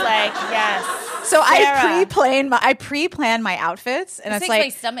 I'm just like, yes. So Sarah. I pre-plan my outfits, and this it's makes like my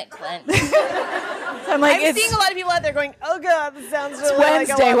stomach clench. I'm like, I'm seeing a lot of people out there going, "Oh God, this sounds really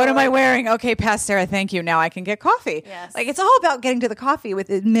Wednesday. like what am I wearing? Okay, pass Sarah. Thank you. Now I can get coffee." Yes. Like, it's all about getting to the coffee with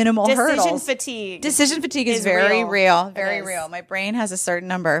minimal hurdles. Decision fatigue is very real. Very real. My brain has a certain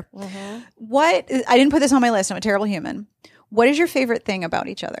number. Mm-hmm. I didn't put this on my list. I'm a terrible human. What is your favorite thing about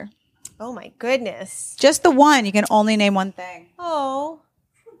each other? Oh my goodness. Just the one. You can only name one thing. Oh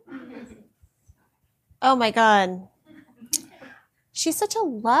my God. She's such a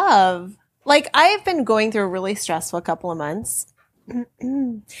love. Like, I've been going through a really stressful couple of months.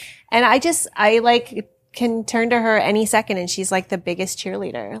 And I can turn to her any second, and she's like the biggest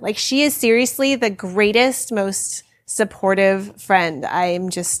cheerleader. Like, she is seriously the greatest, most supportive friend. I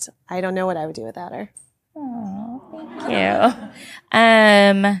don't know what I would do without her. Oh, thank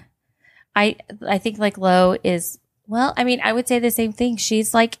you. I think like Lo is, well, I mean, I would say the same thing.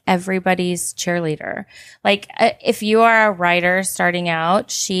 She's like everybody's cheerleader. Like, if you are a writer starting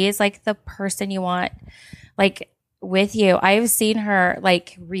out, she is like the person you want, like, with you. I've seen her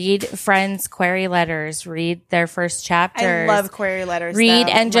like read friends' query letters, read their first chapters. I love query letters. Read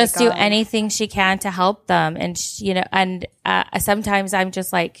and just do anything she can to help them. And sometimes I'm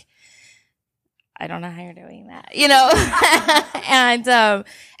just like, I don't know how you're doing that,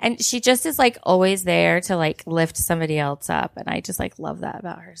 and she just is like always there to like lift somebody else up. And I just like love that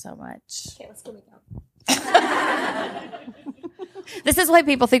about her so much. Okay, let's go now. This is why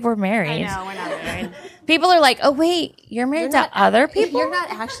people think we're married. I know, we're not married. People are like, oh wait, you're married to other people? You're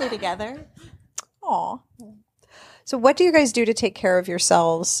not actually together. Aw. So what do you guys do to take care of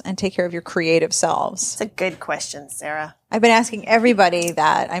yourselves and take care of your creative selves? It's a good question, Sarah. I've been asking everybody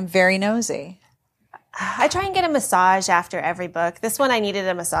that. I'm very nosy. I try and get a massage after every book. This one, I needed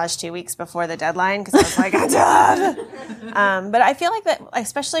a massage 2 weeks before the deadline because I was like, I'm done. But I feel like that,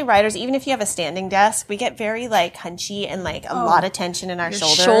 especially writers, even if you have a standing desk, we get very like hunchy and like a lot of tension in our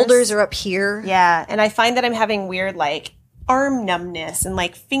shoulders. Shoulders are up here. Yeah. And I find that I'm having weird like arm numbness and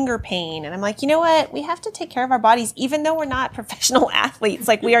like finger pain. And I'm like, you know what? We have to take care of our bodies, even though we're not professional athletes.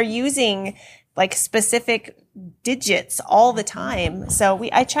 Like, we are using like specific digits all the time. So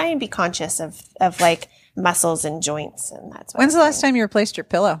I try and be conscious of like muscles and joints, and that's what When's the last time you replaced your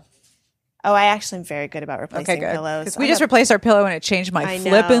pillow? Oh, I actually am very good about replacing pillows. Because we just replaced our pillow and it changed my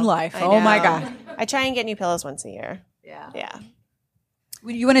flipping life. Oh my God. I try and get new pillows once a year. Yeah.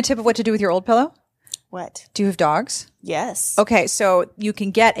 You want a tip of what to do with your old pillow? What? Do you have dogs? Yes. Okay, so you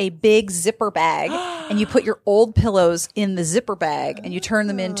can get a big zipper bag and you put your old pillows in the zipper bag and you turn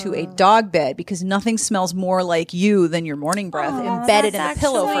them into a dog bed, because nothing smells more like you than your morning breath embedded in the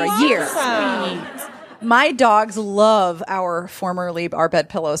pillow for a year. Awesome. My dogs love our bed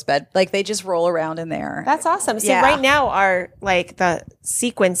pillows bed. Like, they just roll around in there. That's awesome. See, right now our like the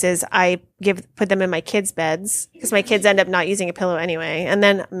sequence is I put them in my kids' beds because my kids end up not using a pillow anyway, and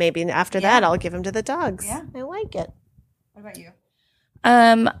then maybe after that I'll give them to the dogs. Yeah, I like it. What about you?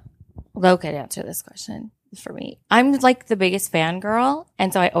 Lo could answer this question for me. I'm like the biggest fangirl,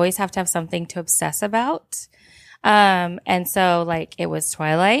 and so I always have to have something to obsess about. And so like it was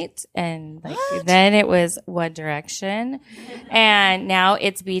Twilight, and like then it was One Direction, and now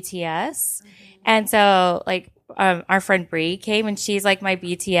it's BTS. And so like our friend Bree came, and she's like my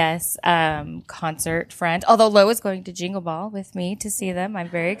BTS concert friend. Although Lo is going to Jingle Ball with me to see them. I'm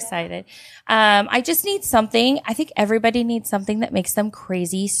very excited. I just need something. I think everybody needs something that makes them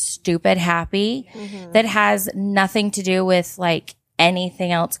crazy, stupid, happy, that has nothing to do with like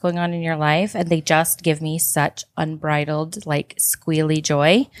anything else going on in your life, and they just give me such unbridled, like squealy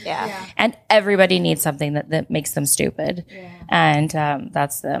joy. Yeah. And everybody needs something that makes them stupid. Yeah. And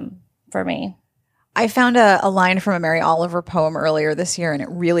that's them for me. I found a line from a Mary Oliver poem earlier this year, and it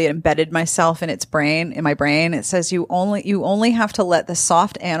really embedded myself in my brain. It says, you only have to let the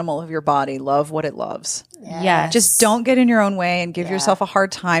soft animal of your body love what it loves. Yes. Just don't get in your own way and give yourself a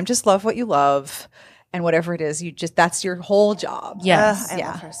hard time. Just love what you love. And whatever it is, that's your whole job. Yes. I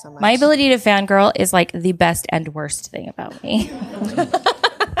love her so much. My ability to fangirl is like the best and worst thing about me.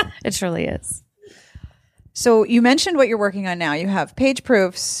 It truly is. So you mentioned what you're working on now. You have page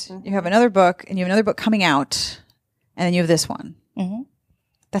proofs, you have another book, and you have another book coming out, and then you have this one. Mm-hmm.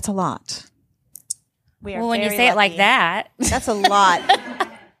 That's a lot. Well, when you say it like that. That's a lot.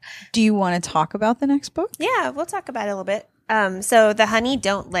 Do you want to talk about the next book? Yeah, we'll talk about it a little bit. So The Honey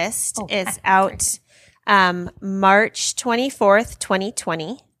Don't List is out March 24th,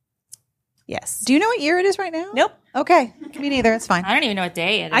 2020. Yes. Do you know what year it is right now? Nope. Okay. Me neither. It's fine. I don't even know what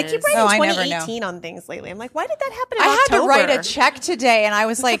day it is. I keep writing I never 2018 on things lately. I'm like, why did that happen in I October? had to write a check today, and I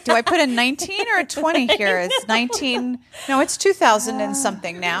was like, do I put a 19 or a 20 here? It's 19. No, it's 2000 and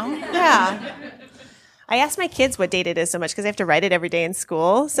something now. Yeah. I ask my kids what date it is so much because they have to write it every day in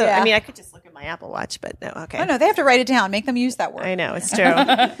school. So, Yeah. I mean, I could just look at my Apple Watch, but no, okay. Oh, no, they have to write it down. Make them use that word. I know, it's true.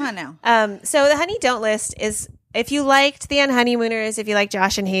 I know. So The Honey Don't List is, if you liked The Unhoneymooners, if you like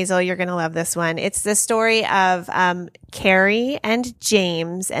Josh and Hazel, you're going to love this one. It's the story of Carrie and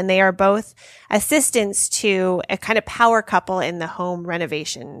James, and they are both assistants to a kind of power couple in the home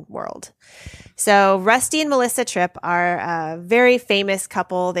renovation world. So Rusty and Melissa Tripp are a very famous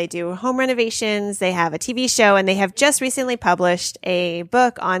couple. They do home renovations. They have a TV show, and they have just recently published a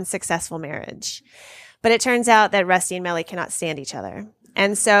book on successful marriage. But it turns out that Rusty and Melly cannot stand each other.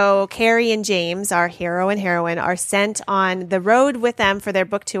 And so Carrie and James, our hero and heroine, are sent on the road with them for their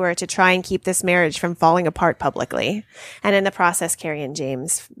book tour to try and keep this marriage from falling apart publicly. And in the process, Carrie and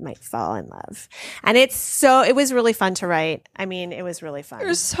James might fall in love. And it was really fun to write. I mean, it was really fun.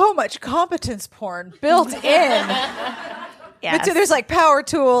 There's so much competence porn built in. Yes. But there's like power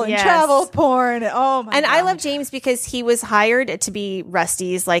tool and travel porn. Oh my! And gosh. I love James because he was hired to be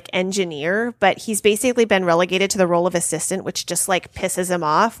Rusty's like engineer, but he's basically been relegated to the role of assistant, which just like pisses him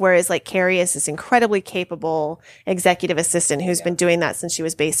off. Whereas like Carrie is this incredibly capable executive assistant who's been doing that since she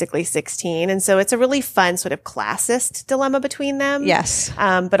was basically 16. And so it's a really fun sort of classist dilemma between them. Yes.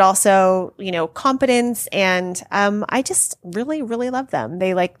 But also, competence. And I just really, really love them.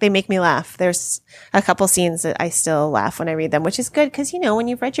 They make me laugh. There's a couple scenes that I still laugh when I read them, which is good because, when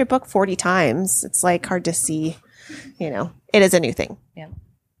you've read your book 40 times, it's like hard to see, it is a new thing. Yeah.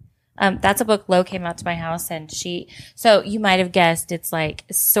 That's a book Lo came out to my house, and so you might have guessed it's like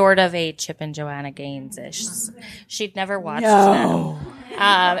sort of a Chip and Joanna Gaines-ish. She'd never watched them.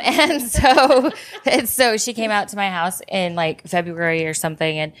 And so she came out to my house in like February or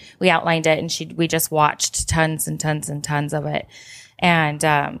something, and we outlined it, and we just watched tons and tons and tons of it. And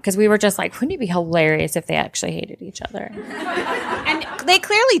because we were just like, wouldn't it be hilarious if they actually hated each other? And they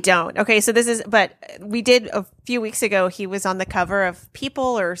clearly don't. Okay, so but we did a few weeks ago, he was on the cover of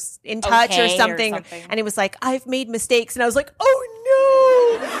People or In Touch or something. And he was like, I've made mistakes. And I was like,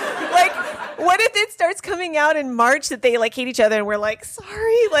 oh no. Like, what if it starts coming out in March that they like hate each other and we're like,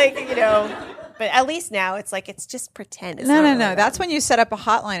 sorry, But at least now it's like, it's just pretend. It's No. really That's when you set up a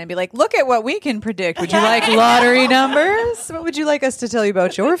hotline and be like, look at what we can predict. Would you like lottery numbers? What would you like us to tell you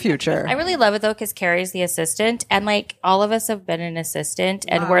about your future? I really love it though, because Carrie's the assistant, and like all of us have been an assistant,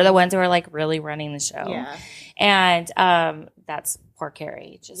 and we're the ones who are like really running the show. Yeah. And that's poor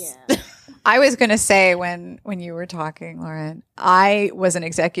Carrie. I was going to say when you were talking, Lauren, I was an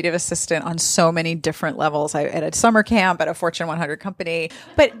executive assistant on so many different levels. I at a summer camp at a Fortune 100 company,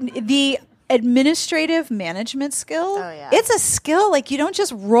 but the administrative management skill, it's a skill. Like you don't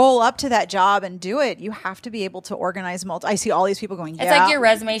just roll up to that job and do it. You have to be able to organize I see all these people going, It's like your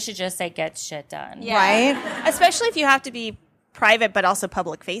resume should just say get shit done. Yeah. Right? Especially if you have to be private but also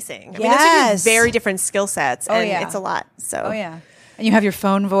public facing. I mean, those are two very different skill sets, and it's a lot. So and you have your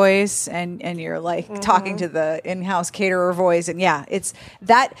phone voice, and you're like talking to the in-house caterer voice, and it's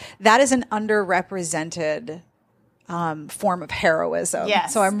that is an underrepresented form of heroism.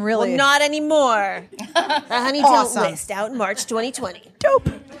 Yes. So I'm really not anymore. The Honey Don't List out in March 2020. dope.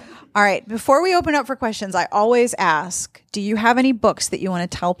 All right. Before we open up for questions, I always ask, do you have any books that you want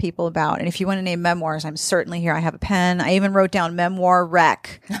to tell people about? And if you want to name memoirs, I'm certainly here. I have a pen. I even wrote down memoir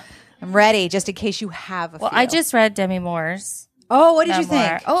rec. I'm ready just in case you have a few. I just read Demi Moore's. Oh, what did you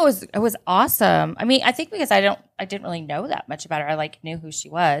memoir. think? Oh, it was awesome. I mean, I think because I didn't really know that much about her. I knew who she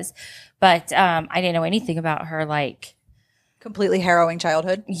was, but I didn't know anything about her. Like completely harrowing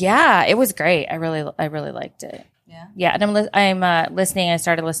childhood. Yeah, it was great. I really liked it. Yeah. And I'm listening. I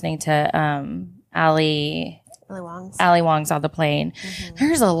started listening to Ali Wong's on the plane. Mm-hmm.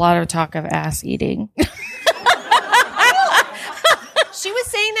 There's a lot of talk of ass eating. She was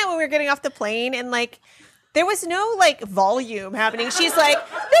saying that when we were getting off the plane, and there was no volume happening. She's like, there's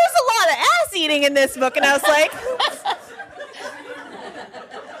a lot of ass eating in this book. And I was like,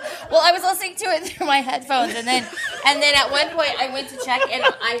 well, I was listening to it through my headphones, and then And then at one point I went to check and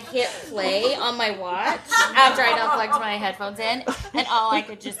I hit play on my watch after I'd unplugged my headphones in. And all I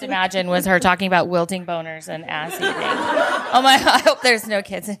could just imagine was her talking about wilting boners and ass eating. Oh my, I hope there's no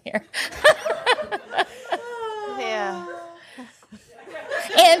kids in here. Yeah.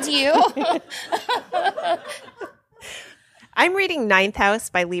 And you? I'm reading Ninth House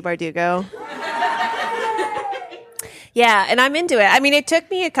by Leigh Bardugo. Yeah, and I'm into it. I mean, it took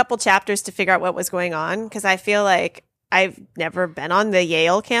me a couple chapters to figure out what was going on because I feel like I've never been on the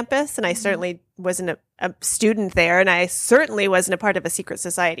Yale campus, and I certainly wasn't a student there, and I certainly wasn't a part of a secret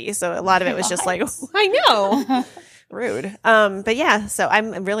society. So a lot of it was just like, I know. Rude. But yeah, so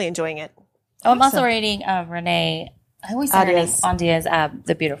I'm really enjoying it. Oh, I'm also reading Renee. I always say her name on Diaz,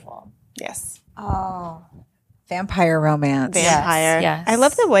 The Beautiful. Yes. Oh, vampire romance. Vampire. Yes. I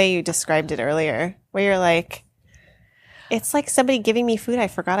love the way you described it earlier, where you're like, it's like somebody giving me food I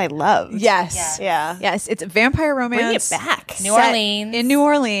forgot I loved. Yes. Yeah. Yes. It's a vampire romance. Bring it back. New Orleans. In New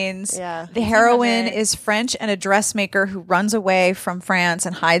Orleans. Yeah. The heroine is French and a dressmaker who runs away from France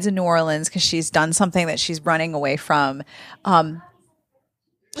and hides in New Orleans because she's done something that she's running away from.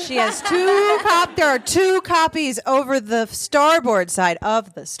 She has there are two copies over the starboard side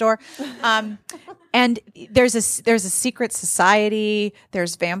of the store. And there's a secret society,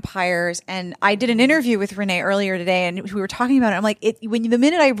 there's vampires. And I did an interview with Renee earlier today and we were talking about it. I'm like, the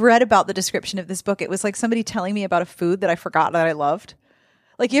minute I read about the description of this book, it was like somebody telling me about a food that I forgot that I loved.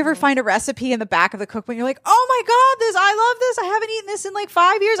 Like, you ever find a recipe in the back of the cookbook and you're like, oh my God, I love this. I haven't eaten this in like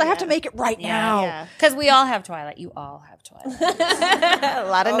 5 years. I have to make it right now. Yeah. Because we all have Twilight. You all have Twilight. A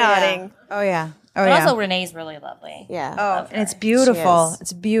lot of nodding. Oh, yeah. But also Renee's really lovely. Yeah. Oh, and it's beautiful. She is.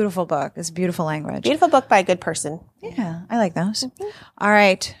 It's a beautiful book. It's beautiful language. Beautiful book by a good person. Yeah, I like those. All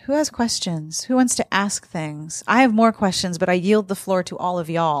right. Who has questions? Who wants to ask things? I have more questions, but I yield the floor to all of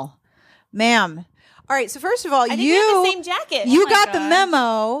y'all. Ma'am. All right. So first of all, I didn't have the same jacket. You got the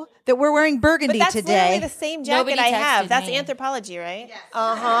memo that we're wearing burgundy But that's today. literally the same jacket Nobody I have. texted That's me. anthropology, right?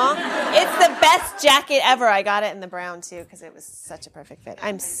 Yes. It's the best jacket ever. I got it in the brown, too, because it was such a perfect fit.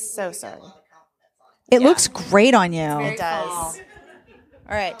 I'm so sorry. It looks great on you. It does.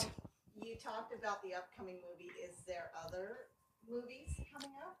 All right. You talked about the upcoming movie. Is there other movies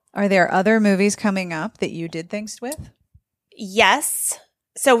coming up? Are there other movies coming up that you did things with? Yes.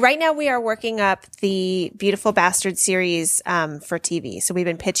 So right now we are working up the Beautiful Bastard series for TV. So we've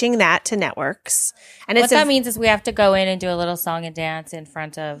been pitching that to networks. And What that means is we have to go in and do a little song and dance in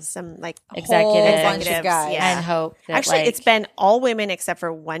front of some like executives bunch of guys. Yeah. and hope that Actually, like, it's been all women except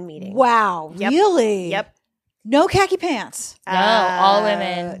for one meeting. Wow. Yep. Really? Yep. No khaki pants. no, all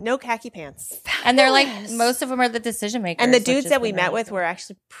women. No khaki pants. And they're like, most of them are the decision makers. And the which dudes has that we been met really with cool. were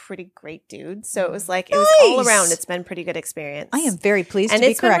actually pretty great dudes. So it was like, it was all Nice. around. It's been a pretty good experience. I am very pleased And to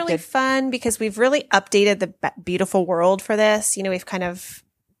be it's been really corrected. fun because we've really updated the beautiful world for this. You know, we've kind of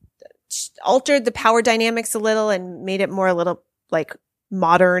altered the power dynamics a little and made it more a little like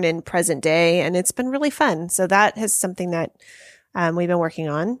modern and present day. And it's been really fun. So that is something that we've been working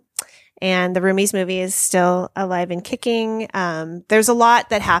on. And the Roomies movie is still alive and kicking. There's a lot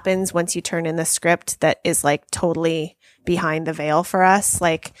that happens once you turn in the script that is like totally behind the veil for us.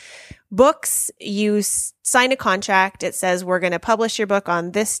 Like books, you sign a contract. It says we're going to publish your book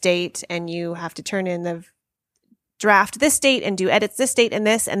on this date and you have to turn in the draft this date and do edits this date and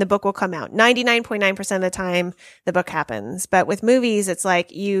this, and the book will come out. 99.9% of the time, the book happens. But with movies, it's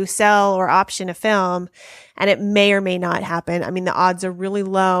like you sell or option a film and it may or may not happen. I mean, the odds are really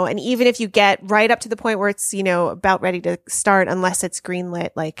low. And even if you get right up to the point where it's, you know, about ready to start, unless it's greenlit,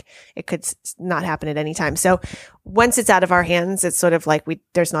 like it could not happen at any time. So once it's out of our hands, it's sort of like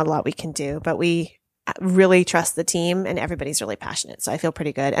there's not a lot we can do, but we really trust the team and everybody's really passionate. So I feel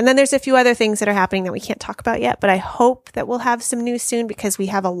pretty good. And then there's a few other things that are happening that we can't talk about yet, but I hope that we'll have some news soon because we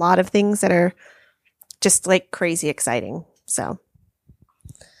have a lot of things that are just like crazy exciting. So.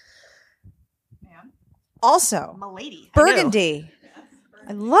 Also, I'm a lady. burgundy.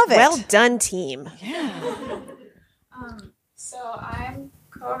 I love it. Well done, team. So I'm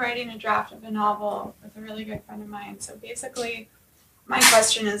co-writing a draft of a novel with a really good friend of mine. So basically, my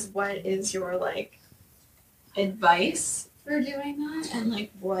question is, what is your like advice for doing that, and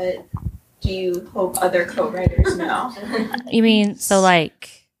like what do you hope other co-writers know? You mean, so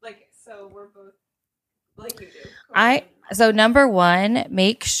like, So we're both like you do. So number one,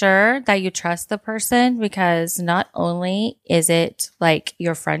 make sure that you trust the person, because not only is it like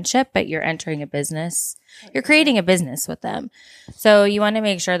your friendship, but you're entering a business. You're creating a business with them. So you want to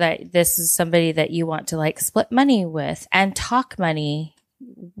make sure that this is somebody that you want to like split money with and talk money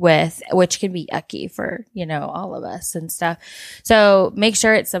with, which can be yucky for, you know, all of us and stuff. So make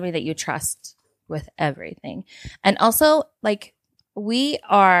sure it's somebody that you trust with everything. And also, like, we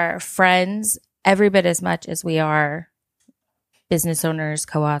are friends every bit as much as we are business owners,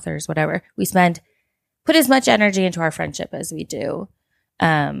 co-authors, whatever. We put as much energy into our friendship as we do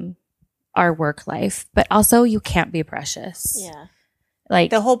our work life. But also, you can't be precious. Yeah. Like,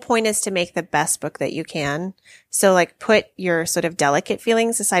 the whole point is to make the best book that you can. So like put your sort of delicate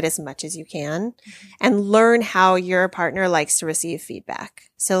feelings aside as much as you can and learn how your partner likes to receive feedback.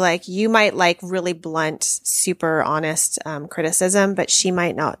 So like you might like really blunt, super honest criticism, but she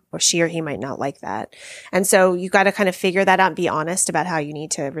might not, or she or he might not like that. And so you got to kind of figure that out and be honest about how you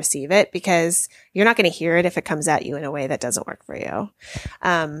need to receive it, because you're not going to hear it if it comes at you in a way that doesn't work for you.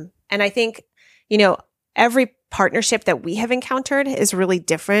 And I think, every partnership that we have encountered is really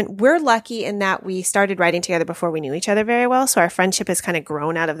different. We're lucky in that we started writing together before we knew each other very well. So our friendship has kind of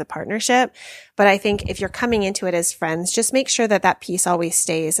grown out of the partnership. But I think if you're coming into it as friends, just make sure that that piece always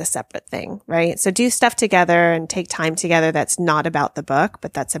stays a separate thing, right? So do stuff together and take time together that's not about the book,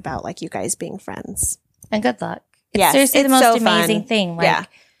 but that's about like you guys being friends. and good luck. It's Yes, seriously the it's most so amazing fun. thing. Like, Yeah.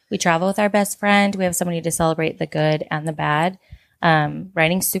 we travel with our best friend. We have somebody to celebrate the good and the bad.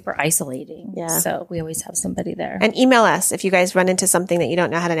 Writing's super isolating. Yeah. So we always have somebody there. And email us if you guys run into something that you don't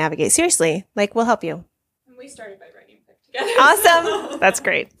know how to navigate. Seriously, like we'll help you. And we started by writing a book together. Awesome. That's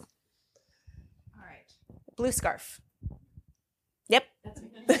great. All right. Blue scarf. Yep.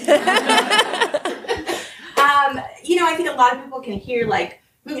 I think a lot of people can hear like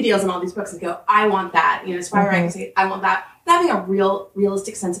movie deals and all these books and go, I want that. Aspire writing can say, I want that. But having a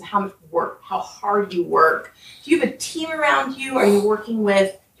realistic sense of how much work, how hard you work. Do you have a team around you? Are you working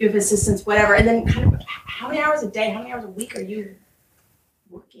with, do you have assistants, whatever? And then kind of how many hours a day, how many hours a week are you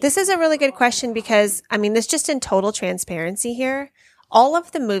working? This is a really good question because, this just in total transparency here, all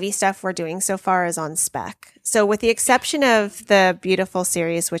of the movie stuff we're doing so far is on spec. So with the exception of the Beautiful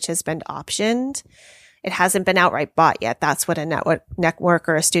series, which has been optioned, it hasn't been outright bought yet. That's what a network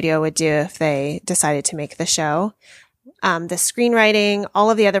or a studio would do if they decided to make the show. The screenwriting,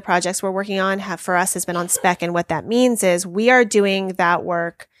 all of the other projects we're working on for us has been on spec. And what that means is we are doing that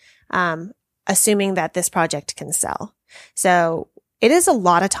work, assuming that this project can sell. So it is a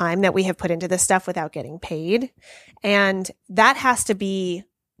lot of time that we have put into this stuff without getting paid. And that has to be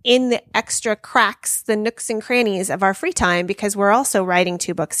in the extra cracks, the nooks and crannies of our free time, because we're also writing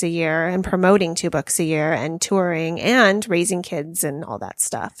 2 books a year and promoting 2 books a year and touring and raising kids and all that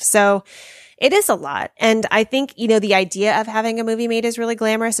stuff. So it is a lot. And I think, the idea of having a movie made is really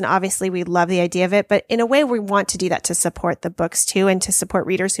glamorous. And obviously we love the idea of it. But in a way, we want to do that to support the books too, and to support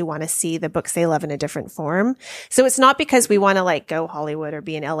readers who want to see the books they love in a different form. So it's not because we want to like go Hollywood or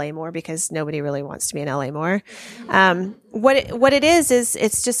be in LA more, because nobody really wants to be in LA more. What it is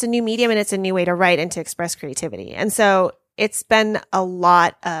it's just a new medium and it's a new way to write and to express creativity. And so it's been a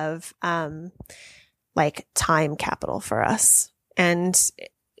lot of, like time capital for us. And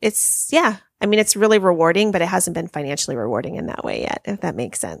it's really rewarding, but it hasn't been financially rewarding in that way yet, if that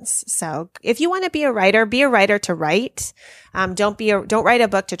makes sense. So if you want to be a writer to write. Don't write a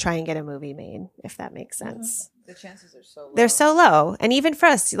book to try and get a movie made, if that makes sense. The chances are so low. They're so low. And even for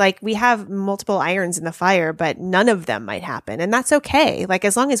us, like we have multiple irons in the fire, but none of them might happen. And that's okay. Like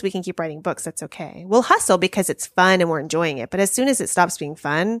as long as we can keep writing books, that's okay. We'll hustle because it's fun and we're enjoying it. But as soon as it stops being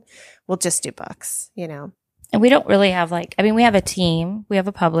fun, we'll just do books, And we don't really have we have a team. We have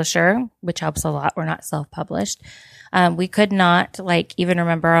a publisher, which helps a lot. We're not self-published. We could not even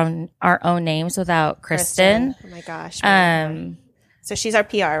remember our own names without Kristin. Oh my gosh. So she's our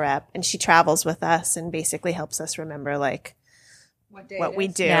PR rep and she travels with us and basically helps us remember what we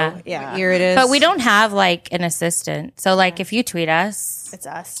do. Yeah. What year it is. But we don't have an assistant. So if you tweet us, It's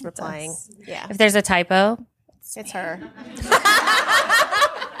us replying. Yeah. if there's a typo, It's her.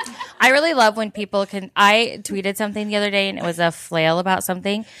 I really love when people I tweeted something the other day and it was a flail about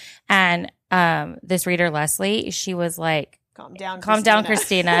something. And this reader, Leslie, she was like, Calm down,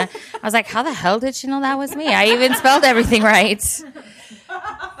 Christina. I was like, how the hell did she know that was me? I even spelled everything right. So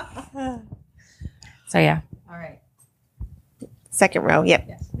yeah. All right. Second row. Yep.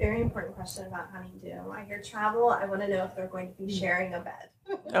 Yes. Very important question about honeydew. I hear travel. I want to know if they're going to be sharing a bed.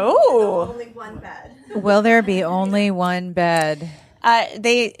 Oh. Only one bed. Will there be only one bed?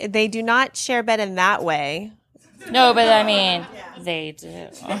 They do not share bed in that way. No, but they do.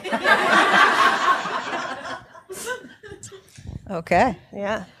 Okay.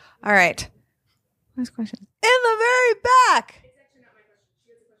 Yeah. All right. Last question. In the very back.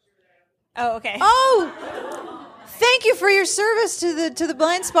 Oh, okay. Oh, thank you for your service to the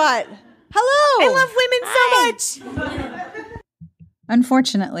blind spot. Hello. I love women so much.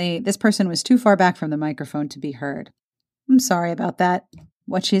 Unfortunately, this person was too far back from the microphone to be heard. I'm sorry about that.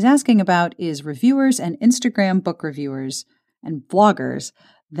 What she's asking about is reviewers and Instagram book reviewers and bloggers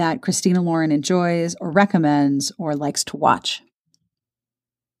that Christina Lauren enjoys or recommends or likes to watch.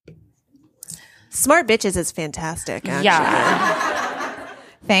 Smart Bitches is fantastic, actually. Yeah.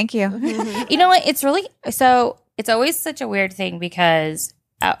 Thank you. You know what? It's really so. It's always such a weird thing because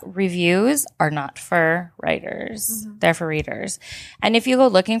reviews are not for writers; they're for readers. And if you go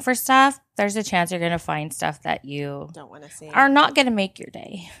looking for stuff, there's a chance you're going to find stuff that you Don't want to see. are not going to make your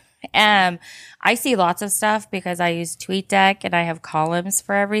day. I see lots of stuff because I use TweetDeck and I have columns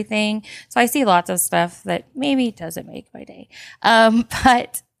for everything. So I see lots of stuff that maybe doesn't make my day.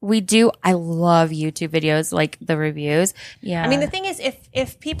 But I love YouTube videos, like the reviews. Yeah. I mean, the thing is,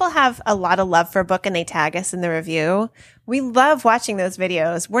 if people have a lot of love for a book and they tag us in the review, we love watching those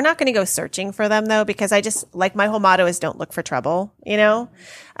videos. We're not going to go searching for them though, because I just like my whole motto is don't look for trouble, you know?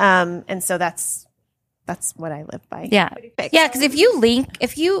 And so that's what I live by. Yeah. Yeah. Cause if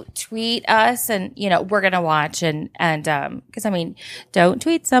you tweet us and, we're going to watch cause I mean, don't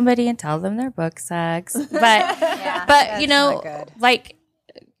tweet somebody and tell them their book sucks. But, like,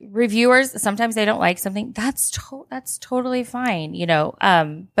 reviewers, sometimes they don't like something. That's totally fine,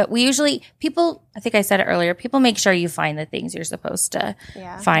 but we usually, I think I said it earlier, people make sure you find the things you're supposed to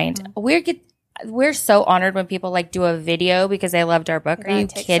find. We're so honored when people like do a video because they loved our book. Are you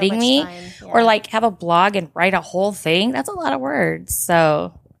kidding me? Yeah. Or like have a blog and write a whole thing. That's a lot of words.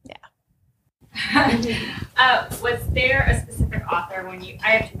 So yeah. Was there a specific author I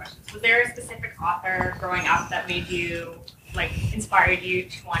have two questions. Was there a specific author growing up that made you inspired you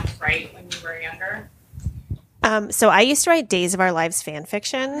to want to write when you were younger? So I used to write Days of Our Lives fan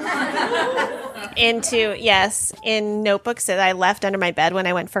fiction in notebooks that I left under my bed when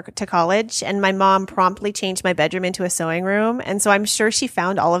I went to college. And my mom promptly changed my bedroom into a sewing room. And so I'm sure she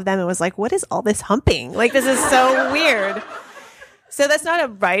found all of them and was like, what is all this humping? Like, this is so weird. So that's not a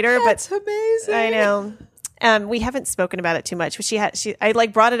writer, That's amazing. I know. We haven't spoken about it too much, but I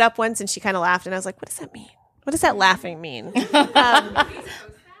like brought it up once and she kind of laughed and I was like, what does that mean? What does that laughing mean? If I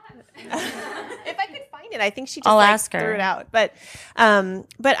could find it, I think she just threw it out. But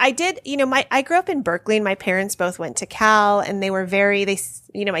I did, I grew up in Berkeley and my parents both went to Cal and they were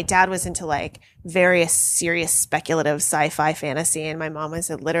my dad was into like various serious speculative sci-fi fantasy and my mom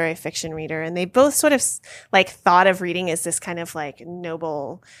was a literary fiction reader and they both sort of like thought of reading as this kind of like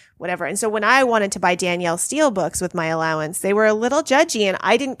noble whatever. And so when I wanted to buy Danielle Steele books with my allowance, they were a little judgy and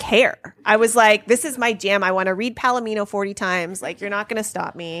I didn't care. I was like, this is my jam. I want to read Palomino 40 times. Like, you're not going to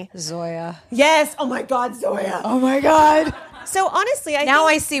stop me. Zoya. Yes. Oh my God, Zoya. Oh my God. So honestly,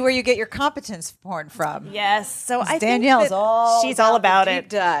 I see where you get your competence porn from. Yes. So I Danielle's think she's all about it.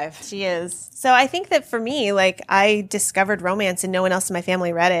 Deep dive. She is. So I think that for me, like I discovered romance and no one else in my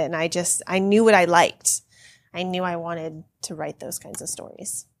family read it. And I knew what I liked. I knew I wanted to write those kinds of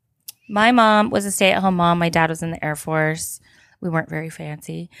stories. My mom was a stay-at-home mom. My dad was in the Air Force. We weren't very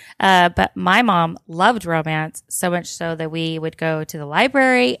fancy. But my mom loved romance so much so that we would go to the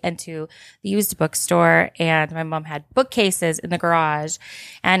library and to the used bookstore. And my mom had bookcases in the garage.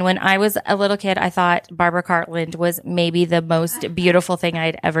 And when I was a little kid, I thought Barbara Cartland was maybe the most beautiful thing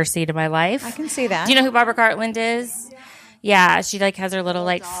I'd ever seen in my life. I can see that. Do you know who Barbara Cartland is? Yeah, she like has her little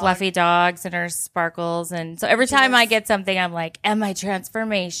like fluffy dogs and her sparkles. And so every time I get something, I'm like, and my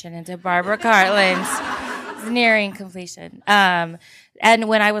transformation into Barbara Cartland is nearing completion. And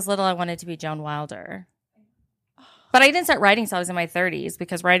when I was little, I wanted to be Joan Wilder. But I didn't start writing until I was in my 30s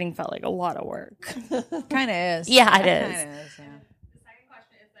because writing felt like a lot of work. Kind of is. Yeah, it is. Kind of is, yeah. The second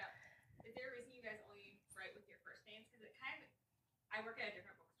question is there a reason you guys only write with your first names? Because I work at a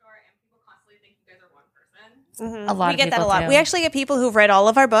different bookstore and people constantly think you guys are one person. Mm-hmm. A lot we of get that a people lot. do. We actually get people who've read all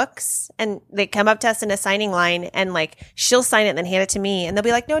of our books and they come up to us in a signing line and like she'll sign it and then hand it to me and they'll be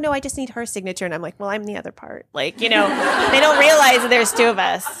like, no, I just need her signature. And I'm like, well, I'm the other part. Like, they don't realize that there's two of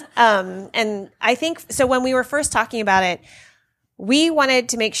us. And I think so when we were first talking about it, we wanted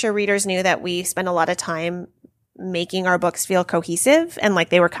to make sure readers knew that we spend a lot of time making our books feel cohesive and like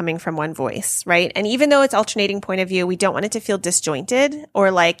they were coming from one voice, right? And even though it's alternating point of view, we don't want it to feel disjointed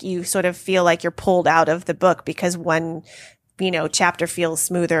or like you sort of feel like you're pulled out of the book because one, chapter feels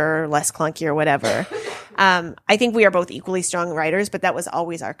smoother or less clunky or whatever. I think we are both equally strong writers, but that was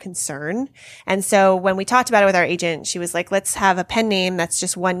always our concern. And so when we talked about it with our agent, she was like, let's have a pen name that's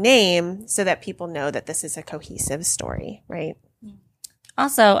just one name so that people know that this is a cohesive story, right?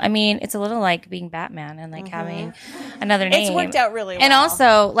 Also, I mean, it's a little like being Batman and like having another name. It's worked out really well. And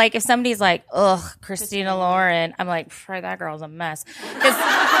also, like, if somebody's like, ugh, Christina Lauren, I'm like, that girl's a mess.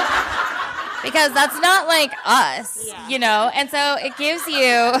 Because that's not like us, And so it gives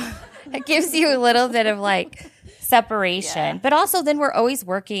you a little bit of like separation. But also then we're always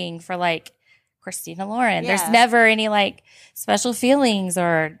working for like Christina Lauren. Yeah. There's never any like special feelings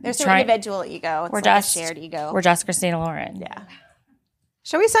or There's no individual ego. It's we're like just a shared ego. We're just Christina Lauren. Yeah.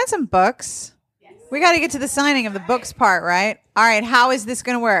 Shall we sign some books? Yes. We got to get to the signing of the books part, right? All right. How is this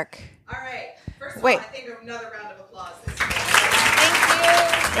going to work? All right. First of Wait. all, I think another round of applause.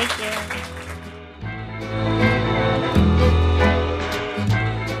 Thank you.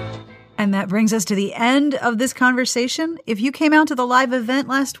 And that brings us to the end of this conversation. If you came out to the live event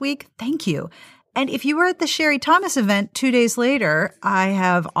last week, thank you. And if you were at the Sherry Thomas event 2 days later, I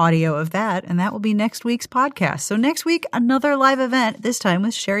have audio of that, and that will be next week's podcast. So next week, another live event, this time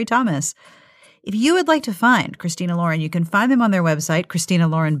with Sherry Thomas. If you would like to find Christina Lauren, you can find them on their website,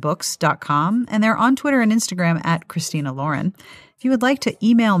 ChristinaLaurenBooks.com, and they're on Twitter and Instagram at Christina Lauren. If you would like to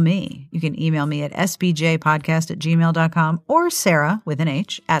email me, you can email me at sbjpodcast@gmail.com or Sarah, with an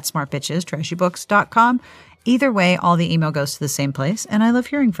H, at smartbitchestrashybooks.com. Either way, all the email goes to the same place, and I love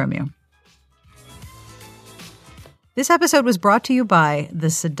hearing from you. This episode was brought to you by The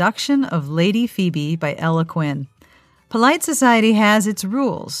Seduction of Lady Phoebe by Elle Quinn. Polite society has its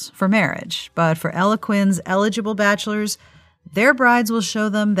rules for marriage, but for Elle Quinn's eligible bachelors, their brides will show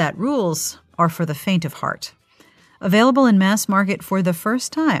them that rules are for the faint of heart. Available in mass market for the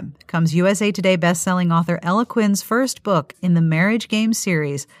first time comes USA Today bestselling author Elle Quinn's first book in the Marriage Game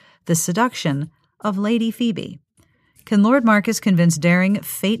series, The Seduction of Lady Phoebe. Can Lord Marcus convince daring,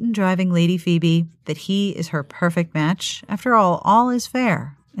 Phaeton-driving Lady Phoebe that he is her perfect match? After all is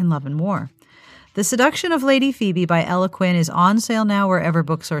fair in love and war. The Seduction of Lady Phoebe by Elle Quinn is on sale now wherever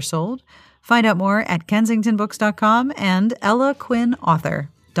books are sold. Find out more at kensingtonbooks.com and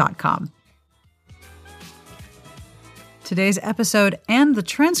ellaquinnauthor.com. Today's episode and the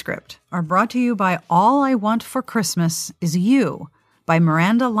transcript are brought to you by All I Want for Christmas Is You by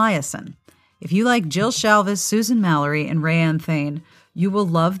Miranda Liasson. If you like Jill Shalvis, Susan Mallory, and Rayanne Thane, you will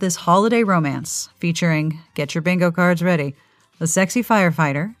love this holiday romance featuring, get your bingo cards ready, a sexy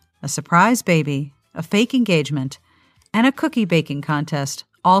firefighter, a surprise baby, a fake engagement, and a cookie baking contest,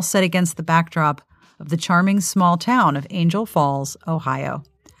 all set against the backdrop of the charming small town of Angel Falls, Ohio.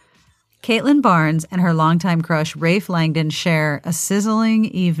 Caitlin Barnes and her longtime crush Rafe Langdon share a sizzling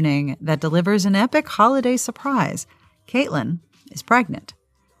evening that delivers an epic holiday surprise. Caitlin is pregnant.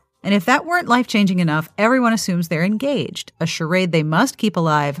 And if that weren't life-changing enough, everyone assumes they're engaged, a charade they must keep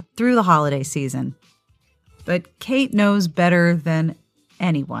alive through the holiday season. But Kate knows better than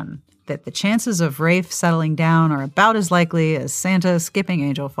anyone that the chances of Rafe settling down are about as likely as Santa skipping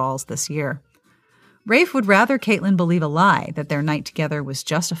Angel Falls this year. Rafe would rather Caitlin believe a lie that their night together was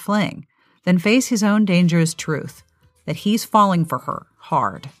just a fling than face his own dangerous truth, that he's falling for her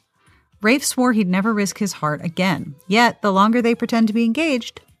hard. Rafe swore he'd never risk his heart again, yet the longer they pretend to be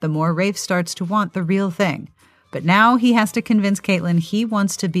engaged, the more Rafe starts to want the real thing. But now he has to convince Caitlin he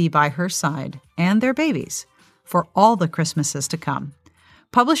wants to be by her side and their babies for all the Christmases to come.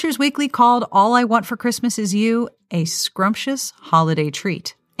 Publishers Weekly called All I Want for Christmas Is You a scrumptious holiday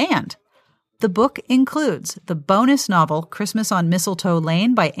treat. And the book includes the bonus novel Christmas on Mistletoe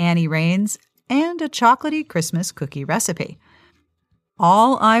Lane by Annie Raines and a chocolatey Christmas cookie recipe.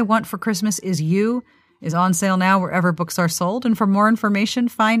 All I Want for Christmas Is You is on sale now wherever books are sold. And for more information,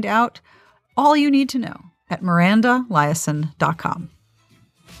 find out all you need to know at mirandaliasson.com.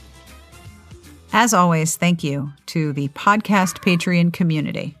 As always, thank you to the podcast Patreon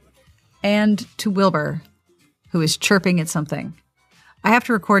community and to Wilbur, who is chirping at something. I have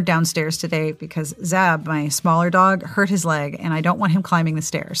to record downstairs today because Zab, my smaller dog, hurt his leg and I don't want him climbing the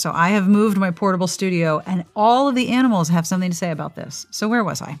stairs. So I have moved my portable studio and all of the animals have something to say about this. So where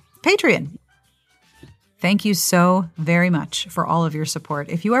was I? Patreon. Thank you so very much for all of your support.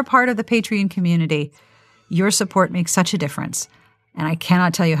 If you are part of the Patreon community, your support makes such a difference. And I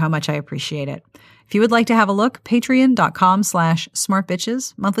cannot tell you how much I appreciate it. If you would like to have a look,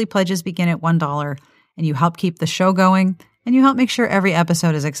 patreon.com/smartbitches. Monthly pledges begin at $1 and you help keep the show going and you help make sure every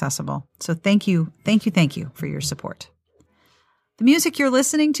episode is accessible. So thank you for your support. The music you're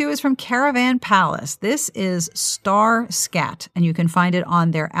listening to is from Caravan Palace. This is Star Scat, and you can find it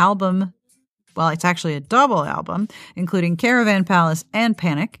on their album. Well, it's actually a double album, including Caravan Palace and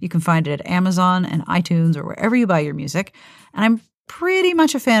Panic. You can find it at Amazon and iTunes or wherever you buy your music. And I'm pretty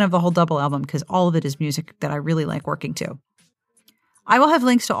much a fan of the whole double album because all of it is music that I really like working to. I will have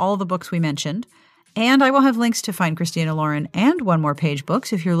links to all of the books we mentioned, and I will have links to find Christina Lauren and One More Page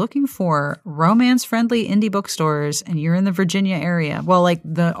books if you're looking for romance-friendly indie bookstores and you're in the Virginia area. Well, like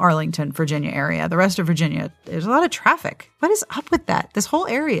the Arlington, Virginia area. The rest of Virginia, there's a lot of traffic. What is up with that? This whole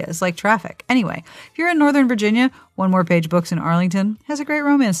area is like traffic. Anyway, if you're in Northern Virginia, One More Page Books in Arlington has a great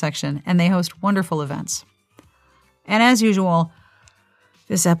romance section, and they host wonderful events. And as usual,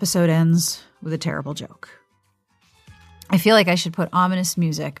 this episode ends with a terrible joke. I feel like I should put ominous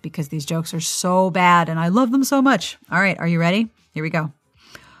music because these jokes are so bad and I love them so much. All right, are you ready? Here we go.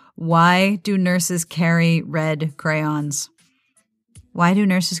 Why do nurses carry red crayons? Why do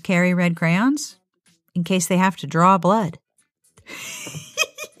nurses carry red crayons? In case they have to draw blood.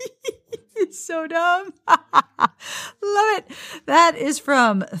 It's so dumb. Love it. That is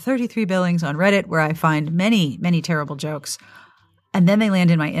from 33 Billings on Reddit, where I find many, many terrible jokes. And then they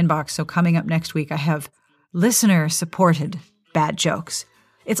land in my inbox. So coming up next week, I have listener-supported bad jokes.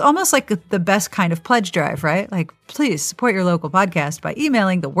 It's almost like the best kind of pledge drive, right? Like, please support your local podcast by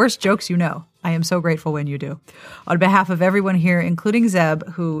emailing the worst jokes you know. I am so grateful when you do. On behalf of everyone here, including Zeb,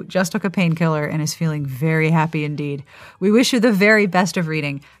 who just took a painkiller and is feeling very happy indeed, we wish you the very best of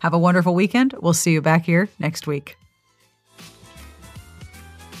reading. Have a wonderful weekend. We'll see you back here next week.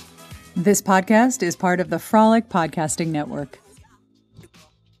 This podcast is part of the Frolic Podcasting Network.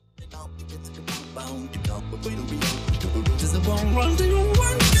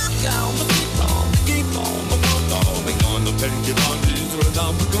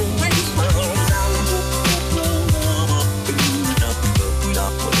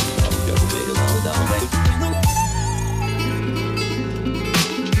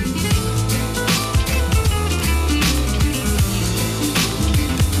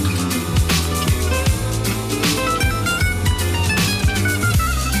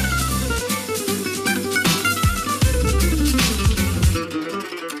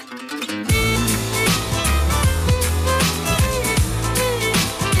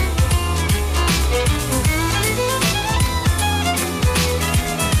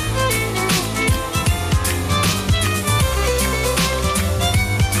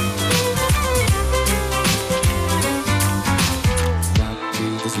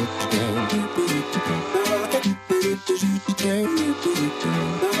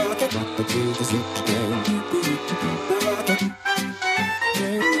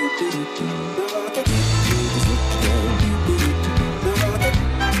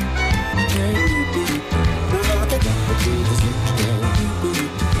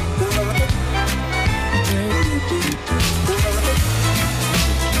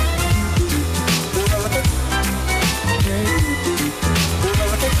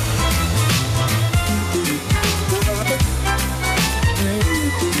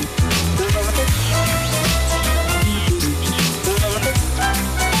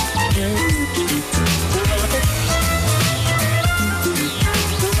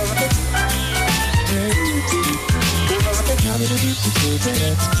 How did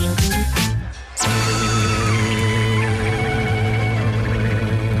it